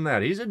 I'll give him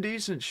that. He's a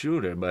decent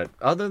shooter, but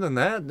other than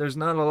that, there's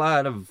not a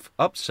lot of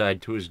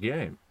upside to his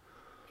game.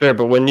 Sure,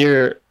 but when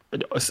you're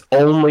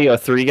only a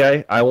 3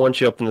 guy, I want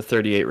you up in the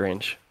 38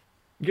 range.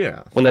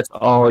 Yeah. When that's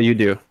all you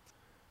do.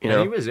 You And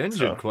know, he was injured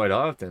so. quite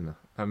often.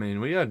 I mean,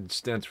 we had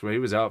stints where he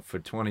was out for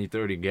 20,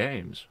 30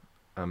 games.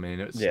 I mean,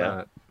 it's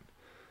Yeah.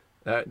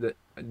 not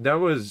that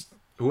was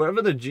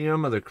whoever the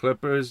GM of the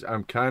Clippers,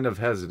 I'm kind of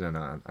hesitant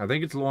on. I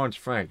think it's Lawrence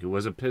Frank, who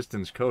was a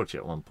Pistons coach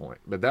at one point.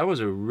 But that was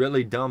a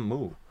really dumb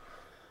move.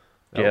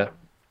 Yeah.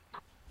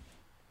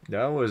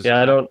 That was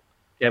Yeah, I don't.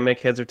 Can't make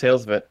heads or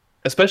tails of it,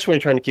 especially when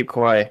you're trying to keep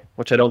Kawhi,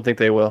 which I don't think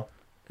they will.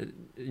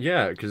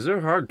 Yeah, because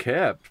they're hard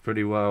capped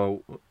pretty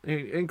well,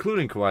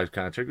 including Kawhi's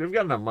contract. They've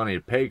got enough money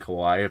to pay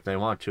Kawhi if they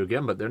want to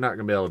again, but they're not going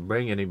to be able to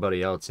bring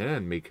anybody else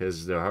in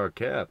because they're hard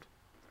capped.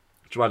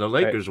 That's why the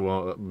Lakers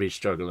won't be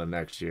struggling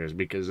next year, is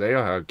because they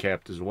are hard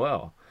capped as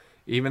well.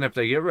 Even if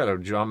they get rid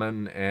of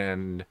Drummond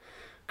and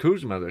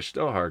Kuzma, they're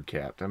still hard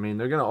capped. I mean,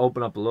 they're going to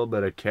open up a little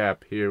bit of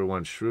cap here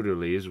once Schroeder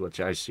leaves,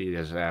 which I see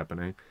as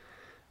happening.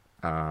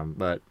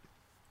 But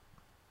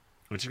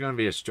it's going to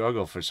be a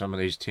struggle for some of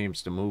these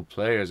teams to move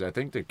players. I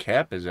think the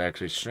cap is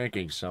actually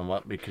shrinking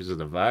somewhat because of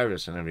the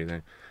virus and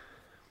everything.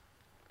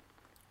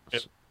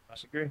 Yep, I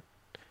agree.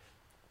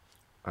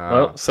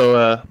 Uh,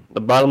 So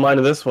the bottom line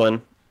of this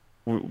one,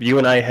 you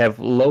and I have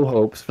low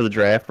hopes for the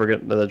draft.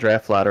 The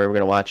draft lottery. We're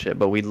gonna watch it,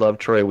 but we love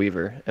Troy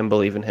Weaver and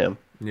believe in him,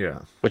 yeah.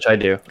 which I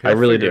do. I He'll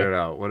really figure do. it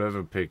out.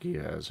 Whatever pick he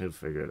has, he'll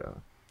figure it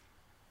out.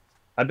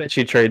 I bet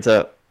she trades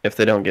up if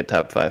they don't get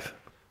top 5.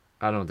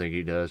 I don't think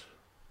he does.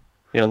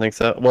 You don't think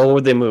so? Well, what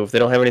would they move? They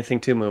don't have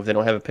anything to move. They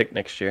don't have a pick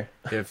next year.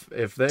 If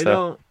they So-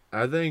 don't,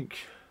 I think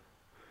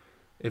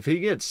if he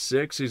gets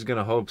 6, he's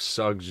gonna hope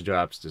Suggs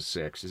drops to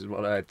 6. Is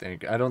what I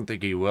think. I don't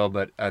think he will,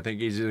 but I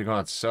think he's either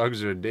going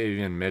Suggs or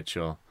Davion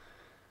Mitchell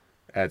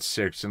at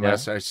 6.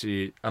 Unless I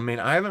see. I mean,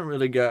 I haven't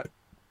really got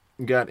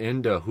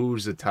into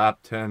who's the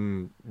top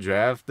 10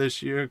 draft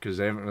this year because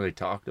they haven't really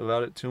talked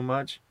about it too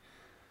much.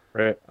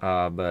 Right.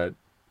 But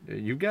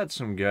you got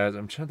some guys.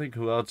 I'm trying to think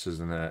who else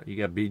is in that. You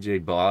got B.J.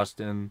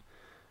 Boston.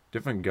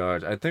 Different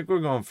guards. I think we're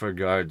going for a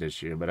guard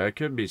this year, but I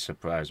could be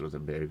surprised with a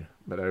big.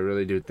 But I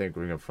really do think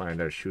we're going to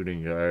find our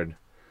shooting guard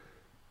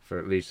for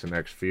at least the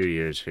next few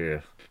years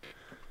here.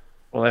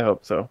 Well, I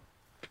hope so.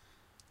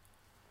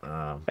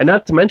 Um, And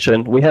not to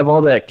mention, we have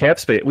all that cap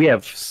space. We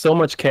have so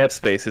much cap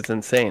space. It's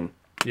insane.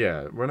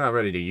 yeah, we're not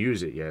ready to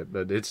use it yet,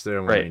 but it's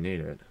there when Right. we need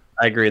it.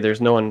 I agree.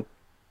 There's no one.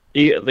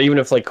 Even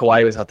if like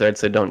Kawhi was out there, I'd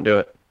say don't do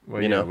it.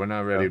 Well, You yeah, know, we're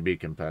not ready to be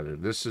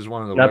competitive. This is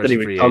one of the Not that worst he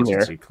would free come here.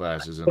 agency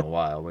classes in a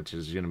while, which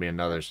is going to be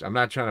another. I'm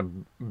not trying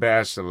to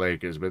bash the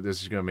Lakers, but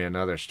this is going to be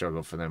another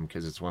struggle for them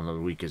because it's one of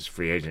the weakest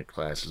free agent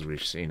classes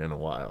we've seen in a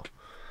while.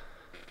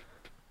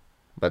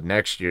 But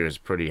next year is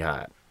pretty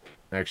hot.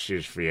 Next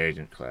year's free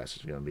agent class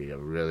is going to be a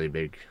really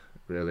big,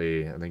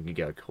 really. I think you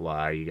got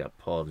Kawhi, you got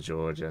Paul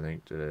George, I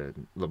think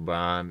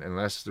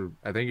LeBron,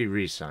 I think he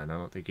re-signed. I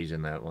don't think he's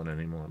in that one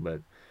anymore,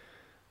 but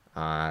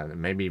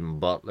maybe even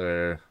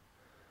Butler.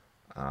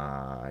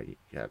 You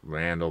got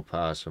Randall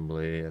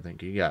possibly. I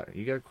think you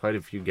got quite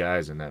a few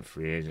guys in that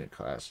free agent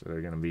class that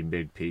are going to be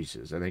big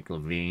pieces. I think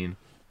Levine,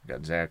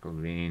 got Zach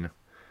Levine.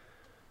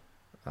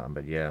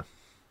 But yeah.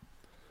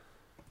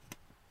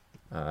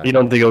 You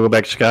don't think he'll go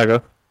back to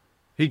Chicago?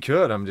 He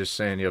could. I'm just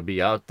saying he'll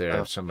be out there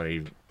Oh.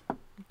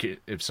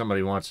 if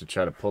somebody wants to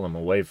try to pull him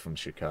away from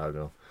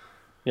Chicago.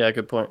 Yeah,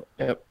 good point.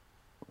 Yep.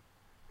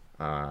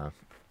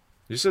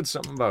 You said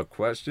something about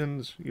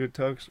questions, you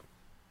Tux?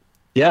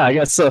 Yeah, I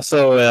got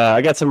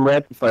I got some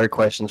rapid fire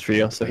questions for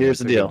you. So here's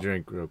the Take a deal.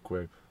 drink real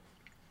quick.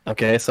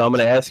 Okay, so I'm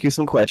gonna ask you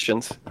some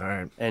questions, All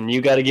right. and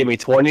you got to give me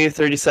 20 to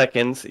 30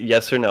 seconds,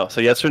 yes or no.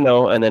 So yes or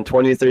no, and then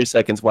 20 to 30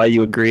 seconds why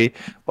you agree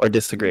or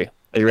disagree.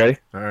 Are you ready?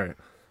 All right.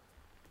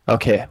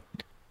 Okay.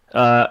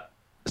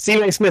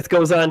 Stephen A. Smith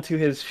goes on to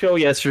his show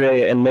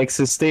yesterday and makes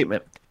his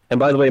statement. And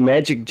by the way,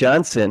 Magic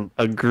Johnson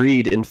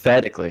agreed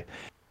emphatically.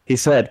 He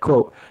said,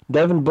 quote,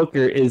 Devin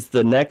Booker is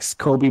the next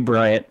Kobe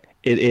Bryant.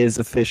 It is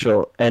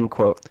official, end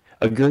quote.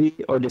 Agree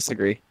or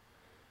disagree?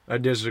 I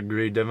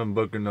disagree. Devin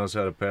Booker knows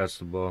how to pass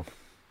the ball.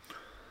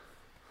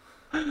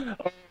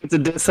 It's a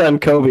diss on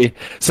Kobe.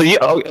 So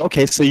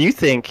okay, so you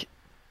think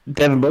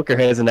Devin Booker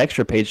has an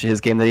extra page to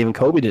his game that even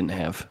Kobe didn't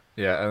have?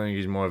 Yeah, I think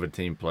he's more of a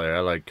team player. I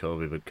like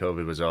Kobe, but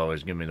Kobe was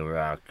always give me the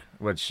rock,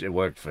 which it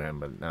worked for him,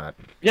 but not.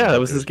 Yeah, that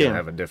was Booker's his gonna game.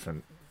 have a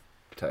different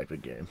type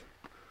of game.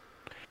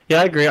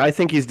 Yeah, I agree. I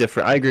think he's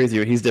different. I agree with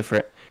you. He's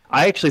different.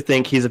 I actually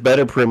think he's a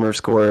better perimeter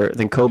scorer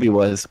than Kobe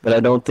was, but I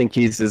don't think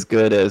he's as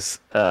good as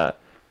I've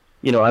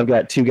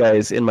got two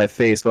guys in my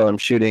face while I'm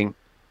shooting.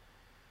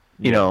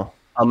 You Yeah, know,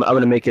 I'm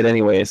gonna make it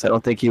anyways. I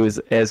don't think he was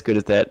as good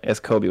at that as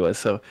Kobe was.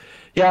 So,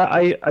 yeah,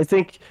 I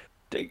think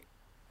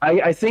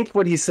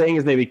what he's saying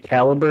is maybe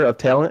caliber of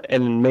talent,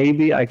 and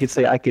maybe I could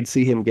say I could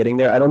see him getting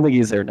there. I don't think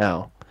he's there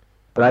now,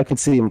 but I could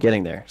see him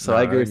getting there. So no,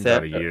 I I agree think with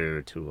about that. a year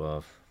or two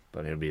off,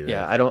 but he'll be Yeah,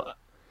 there. I don't.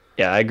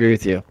 Yeah, I agree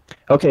with you.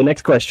 Okay,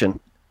 next question.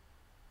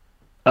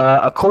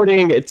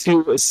 According to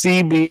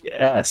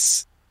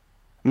CBS,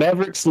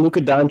 Mavericks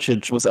Luka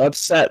Doncic was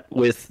upset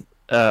with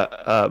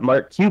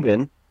Mark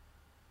Cuban,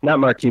 not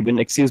Mark Cuban,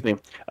 excuse me,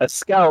 a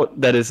scout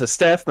that is a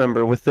staff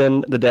member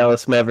within the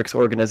Dallas Mavericks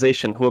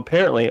organization, who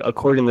apparently,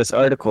 according to this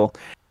article,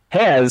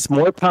 has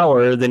more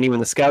power than even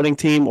the scouting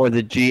team or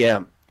the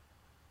GM.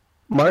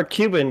 Mark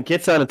Cuban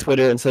gets on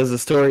Twitter and says the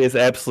story is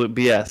absolute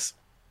BS.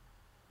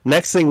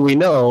 Next thing we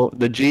know,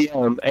 the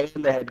GM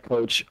and the head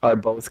coach are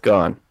both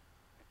gone.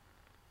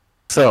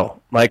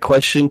 So, my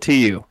question to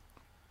you,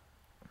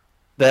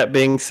 that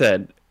being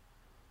said,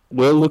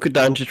 will Luka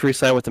Doncic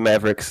resign with the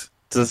Mavericks?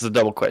 This is a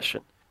double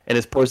question. And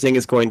is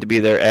Porzingis going to be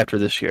there after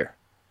this year?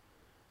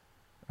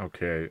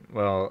 Okay,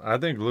 well, I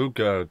think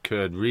Luca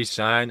could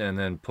re-sign and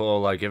then pull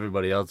like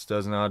everybody else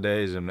does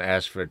nowadays and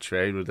ask for a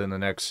trade within the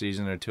next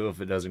season or two if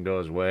it doesn't go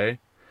his way.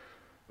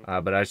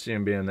 But I see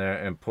him being there.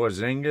 And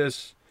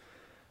Porzingis,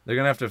 they're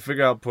gonna have to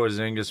figure out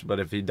Porzingis. But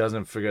if he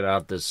doesn't figure it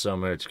out this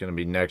summer, it's gonna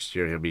be next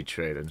year. He'll be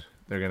traded.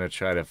 They're gonna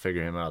try to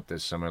figure him out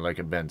this summer, like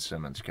a Ben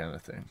Simmons kind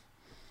of thing.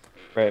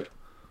 Right.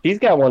 He's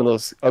got one of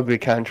those ugly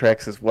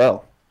contracts as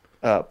well.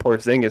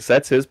 Porzingis,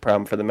 that's his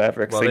problem for the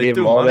Mavericks. Well, They they gave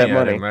him threw all that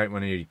money at him money. right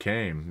when he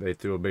came. They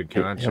threw a big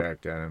Yep.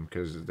 contract at him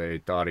because they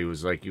thought he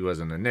was like he was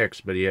in the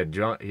Knicks, but he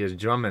has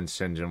Drummond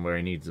syndrome where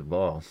he needs the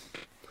ball.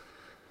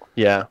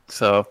 Yeah.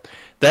 So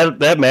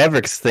that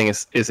Mavericks thing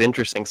is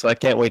interesting. So I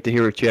can't wait to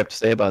hear what you have to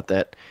say about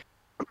that.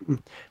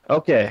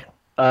 Okay.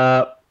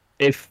 Uh,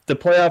 if the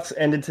playoffs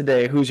ended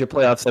today, who's your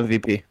playoffs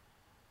MVP?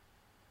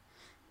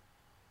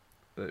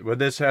 Would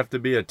this have to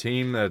be a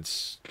team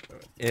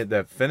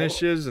that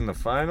finishes in the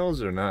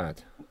finals or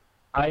not?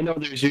 I know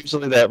there's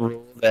usually that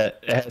rule that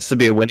it has to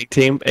be a winning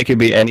team. It could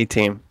be any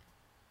team.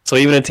 So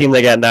even a team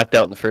that got knocked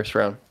out in the first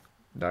round.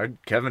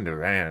 Kevin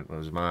Durant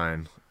was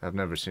mine. I've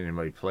never seen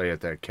anybody play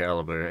at that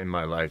caliber in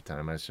my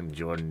lifetime. I assume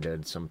Jordan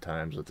did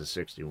sometimes with the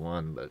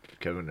 61, but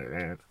Kevin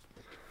Durant.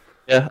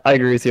 Yeah, I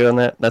agree with you on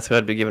that. That's who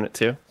I'd be giving it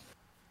to.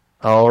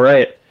 All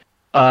right.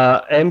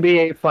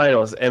 NBA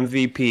Finals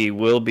MVP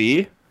will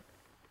be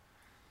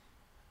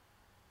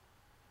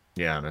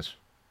Giannis.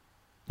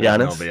 There's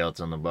Giannis. nobody else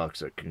on the Bucks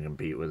that can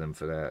compete with him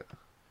for that.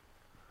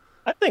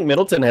 I think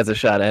Middleton has a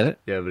shot at it,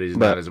 Yeah, but he's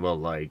not but as well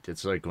liked.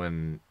 It's like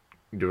when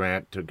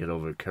Durant took it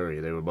over Curry.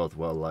 They were both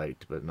well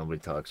liked, but nobody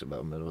talks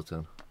about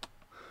Middleton.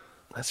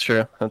 that's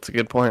true. That's a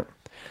good point.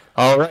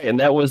 All right, and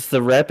that was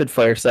the rapid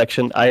fire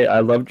section. I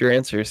loved your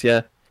answers.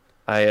 Yeah,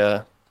 I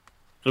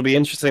it'll be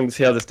interesting to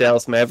see how this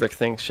Dallas Maverick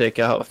thing shake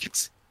out.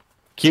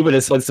 Cuban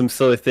has said some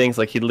silly things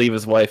like he'd leave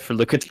his wife for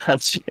Luka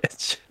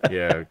Doncic.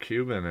 Yeah,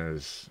 Cuban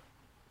is.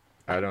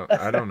 I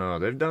don't know.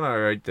 They've done all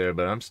right there,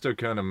 but I'm still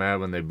kind of mad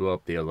when they blew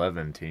up the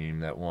 11 team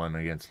that won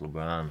against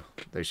LeBron.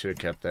 They should have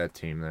kept that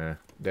team there.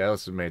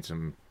 Dallas has made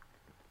some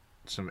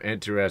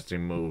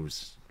interesting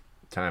moves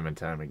time and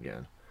time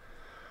again.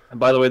 And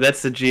by the way,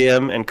 that's the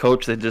GM and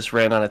coach that just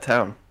ran out of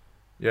town.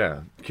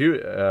 Yeah,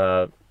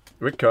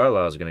 Rick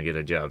Carlisle's gonna get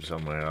a job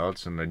somewhere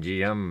else, and the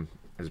GM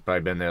has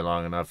probably been there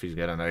long enough. He's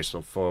got a nice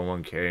little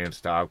 401k and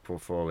stock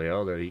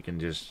portfolio that he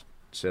can just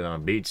sit on a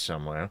beach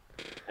somewhere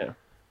Yeah.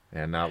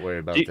 and not worry Do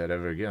about you- that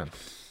ever again.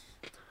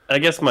 I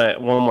guess my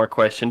one more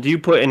question: do you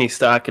put any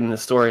stock in the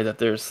story that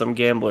there's some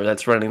gambler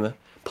that's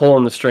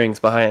pulling the strings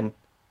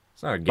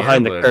It's not a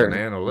behind the gambler, it's an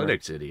curtain?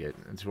 analytics idiot.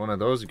 It's one of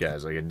those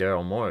guys like a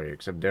Daryl Morey,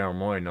 except Daryl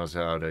Morey knows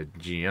how to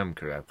GM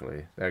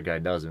correctly. That guy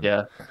doesn't.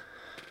 Yeah.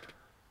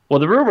 Well,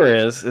 the rumor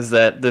is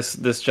that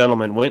this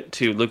gentleman went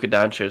to Luka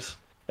Doncic,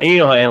 and you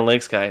know how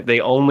analytics guy,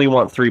 they only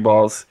want three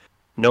balls,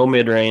 no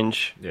mid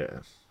range, Yeah.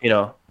 you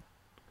know.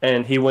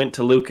 And he went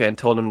to Luka and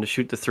told him to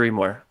shoot the three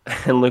more,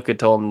 and Luka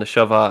told him to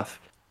shove off.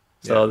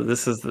 So Yeah.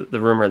 this is the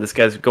rumor. This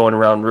guy's going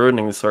around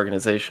ruining this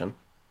organization.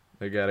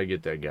 They gotta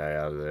get that guy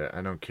out of there.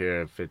 I don't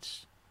care if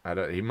it's. I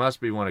don't. He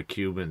must be one of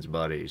Cuban's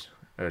buddies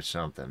or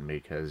something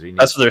because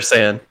That's what they're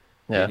saying.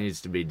 he Yeah.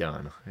 needs to be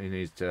done. He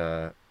needs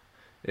to.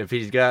 if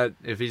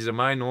he's a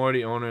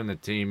minority owner in the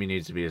team, he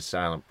needs to be a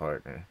silent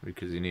partner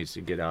because he needs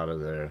to get out of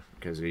there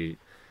because he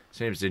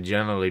seems to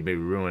generally be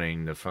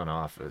ruining the front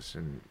office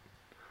and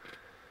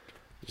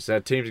just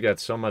that team's got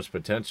so much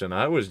potential. And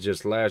I was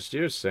just last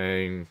year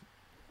saying,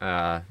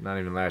 not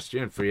even last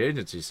year in free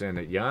agency, saying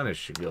that Giannis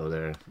should go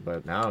there,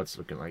 but now it's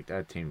looking like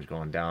that team's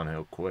going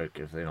downhill quick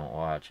if they don't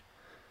watch.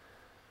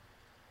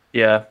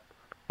 Yeah.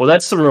 Well,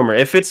 that's the rumor.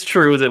 If it's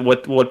true that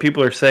what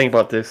people are saying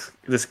about this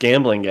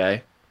gambling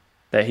guy,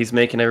 that he's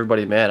making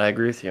everybody mad, I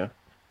agree with you.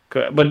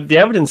 But the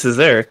evidence is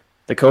there.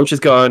 The coach is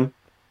gone.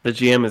 The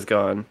GM is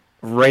gone.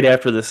 Right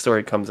after this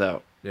story comes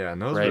out. Yeah,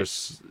 and those Right.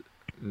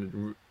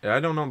 were. I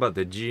don't know about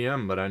the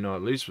GM, but I know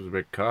at least with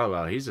Rick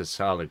Carlisle, he's a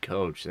solid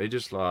coach. They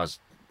just lost,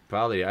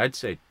 probably, I'd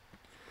say, I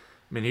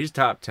mean, he's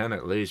top 10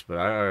 at least, but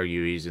I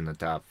argue he's in the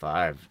top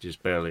 5,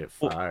 just barely at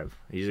Well, 5.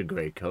 He's a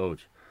great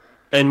coach.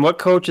 and what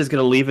coach is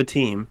going to leave a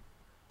team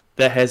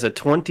that has a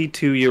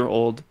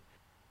 22-year-old,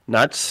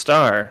 not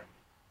star,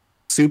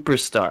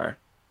 superstar,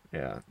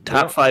 Yeah.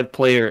 top 5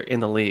 player in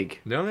the league?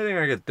 The only thing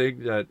I could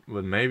think that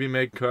would maybe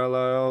make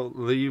Carlisle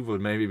leave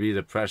would maybe be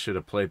the pressure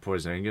to play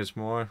Porzingis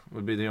more,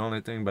 would be the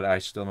only thing, but I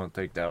still don't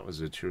think that was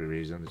the true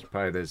reason. It's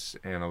probably this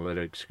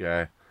analytics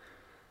guy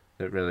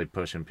that really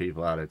pushing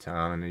people out of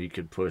town, and he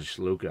could push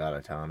Luka out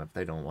of town if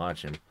they don't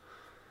watch him.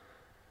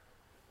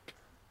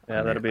 I Yeah,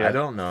 mean, that'll be I it.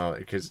 don't know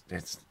because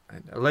it's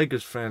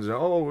Lakers fans are,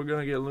 oh, we're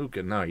gonna get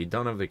Luka. No, you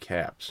don't have the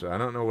cap, so I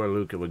don't know where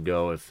Luka would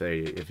go if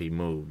he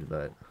moved,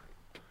 but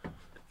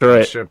I'm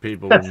Right. sure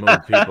people would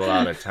move people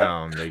out of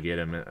town to get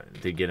him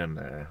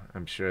there.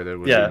 I'm sure there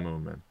would be Yeah,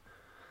 movement.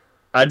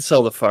 I'd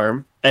sell the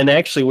farm. And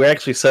actually, we're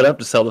actually set up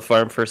to sell the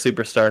farm for a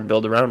superstar and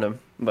build around him.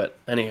 But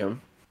anyhow,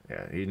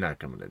 Yeah, he's not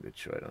coming to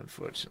Detroit,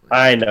 unfortunately.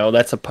 I know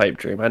that's a pipe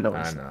dream. I know.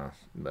 I know,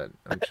 but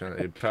I'm trying.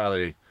 It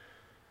probably.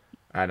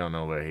 I don't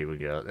know where he would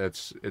go.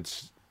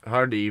 It's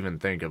hard to even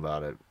think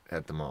about it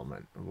at the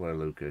moment where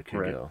Luka could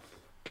Right. go.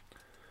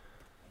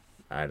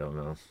 I don't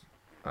know.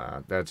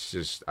 That's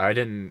just I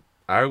didn't.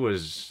 I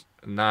was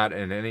not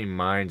in any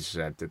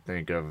mindset to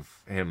think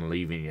of him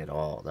leaving at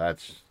all.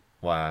 That's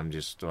why I'm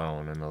just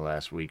thrown in the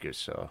last week or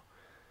so.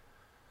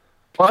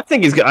 Well, I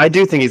think I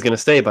do think he's going to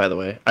stay. By the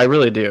way, I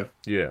really do.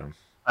 Yeah,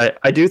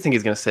 I do think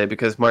he's going to stay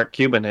because Mark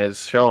Cuban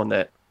has shown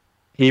that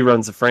he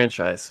runs the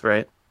franchise,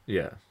 right?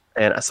 yeah.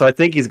 And so I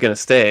think he's going to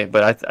stay.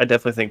 But I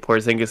definitely think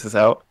Porzingis is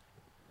out,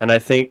 and I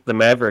think the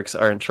Mavericks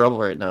are in trouble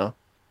right now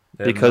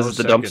They have because no of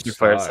the second dumpster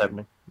fire that's star.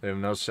 happening. They have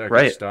no second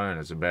Right. star, and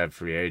it's a bad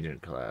free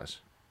agent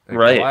class. And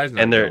Right, Kawhi's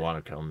not and gonna they're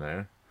want to come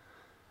there.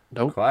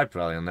 nope. Kawhi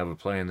probably will never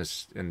play in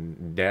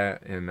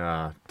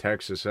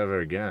Texas ever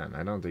again.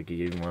 I don't think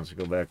he even wants to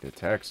go back to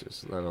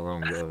Texas, let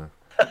alone go.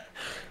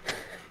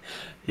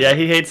 Yeah,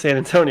 he hates San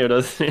Antonio,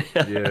 doesn't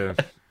he? Yeah,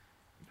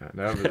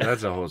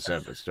 that's a whole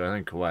separate story. I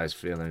think Kawhi's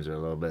feelings are a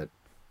little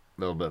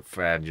bit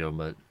fragile,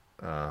 but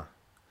uh,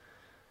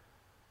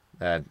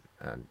 that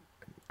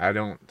I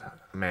don't.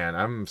 Man,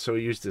 I'm so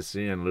used to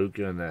seeing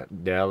Luka in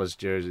that Dallas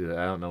jersey that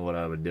I don't know what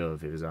I would do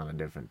if he was on a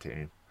different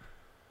team.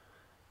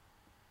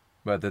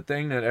 But the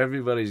thing that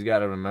everybody's got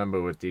to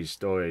remember with these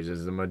stories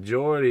is the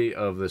majority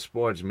of the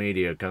sports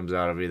media comes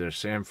out of either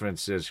San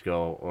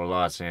Francisco or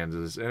Los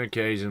Angeles, and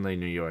occasionally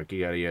New York.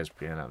 You got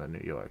ESPN out of New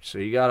York, so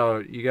you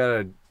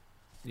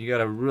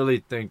gotta really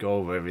think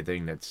over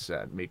everything that's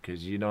said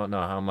because you don't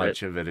know how Right.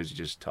 much of it is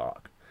just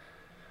talk.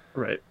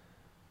 Right.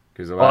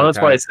 Because a lot Well, of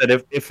that's why I times, said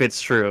if it's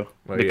true,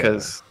 well, yeah,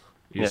 because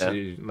you yeah,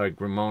 see like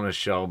Ramona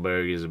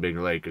Shelberg is a big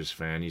Lakers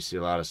fan. You see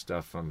a lot of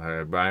stuff from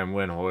her. Brian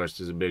Windhorst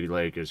is a big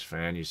Lakers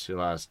fan. You see a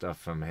lot of stuff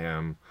from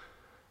him.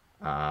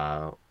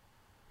 Uh,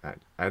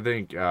 I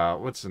think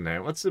what's the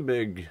name? What's the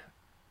big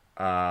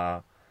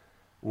Woj?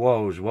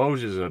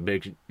 Woj is a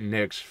big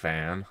Knicks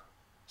fan.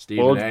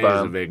 Stephen Woj A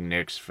is a bomb. big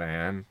Knicks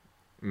fan.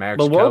 Max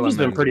But Woj has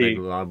been Kellerman's a big pretty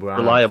LeBron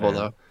reliable fan.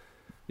 though.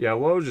 Yeah,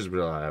 Woj is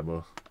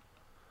reliable.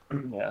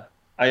 Yeah,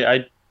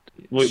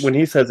 when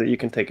he says it, you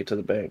can take it to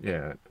the bank.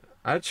 Yeah,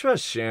 I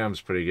trust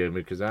Shams pretty good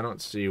because I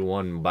don't see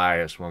one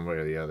bias one way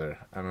or the other.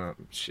 I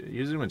don't.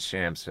 Usually when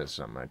Shams says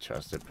something, I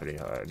trust it pretty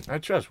hard. I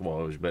trust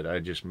Woj, but I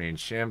just mean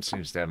Shams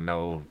seems to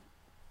have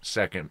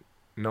second,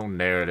 no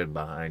narrative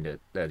behind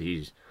it.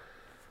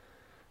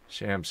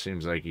 Shams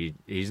seems like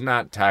he's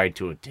not tied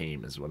to a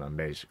team, is what I'm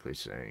basically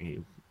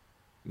saying.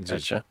 He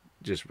Gotcha.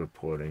 just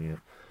reporting it.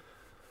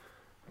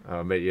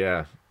 But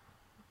yeah,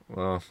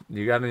 well,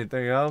 you got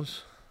anything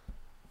else?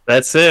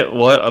 That's it.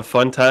 What a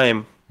fun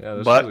time. Yeah,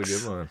 this was a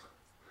Bucks, good one.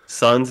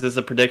 Suns is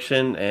a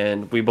prediction,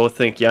 and we both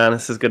think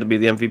Giannis is going to be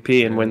the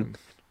MVP and win. And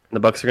The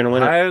Bucks are going to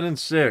win it. higher than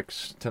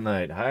 6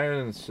 tonight. Higher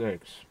than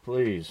 6,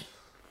 please.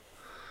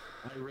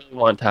 I really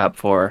want top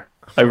 4.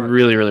 I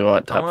really, really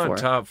want I top want 4.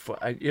 top 4.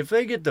 If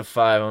they get to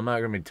 5, I'm not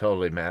gonna be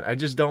totally mad. I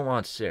just don't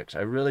want 6.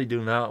 I really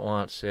do not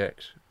want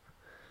 6.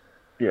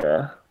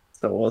 Yeah.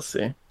 So we'll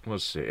see. We'll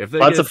see. If they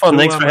Lots get of fun. 2,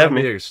 Thanks I for might having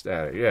be me.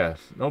 ecstatic. Yeah,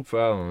 no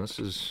problem. This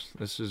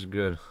is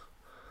good.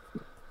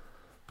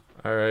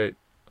 All right.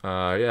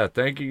 Yeah,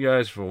 thank you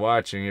guys for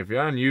watching. If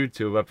you're on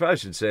YouTube, I probably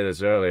should say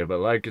this earlier, but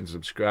like and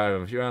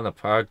subscribe. If you're on the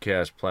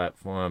podcast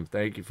platform,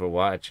 thank you for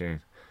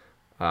watching.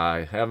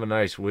 Have a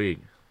nice week.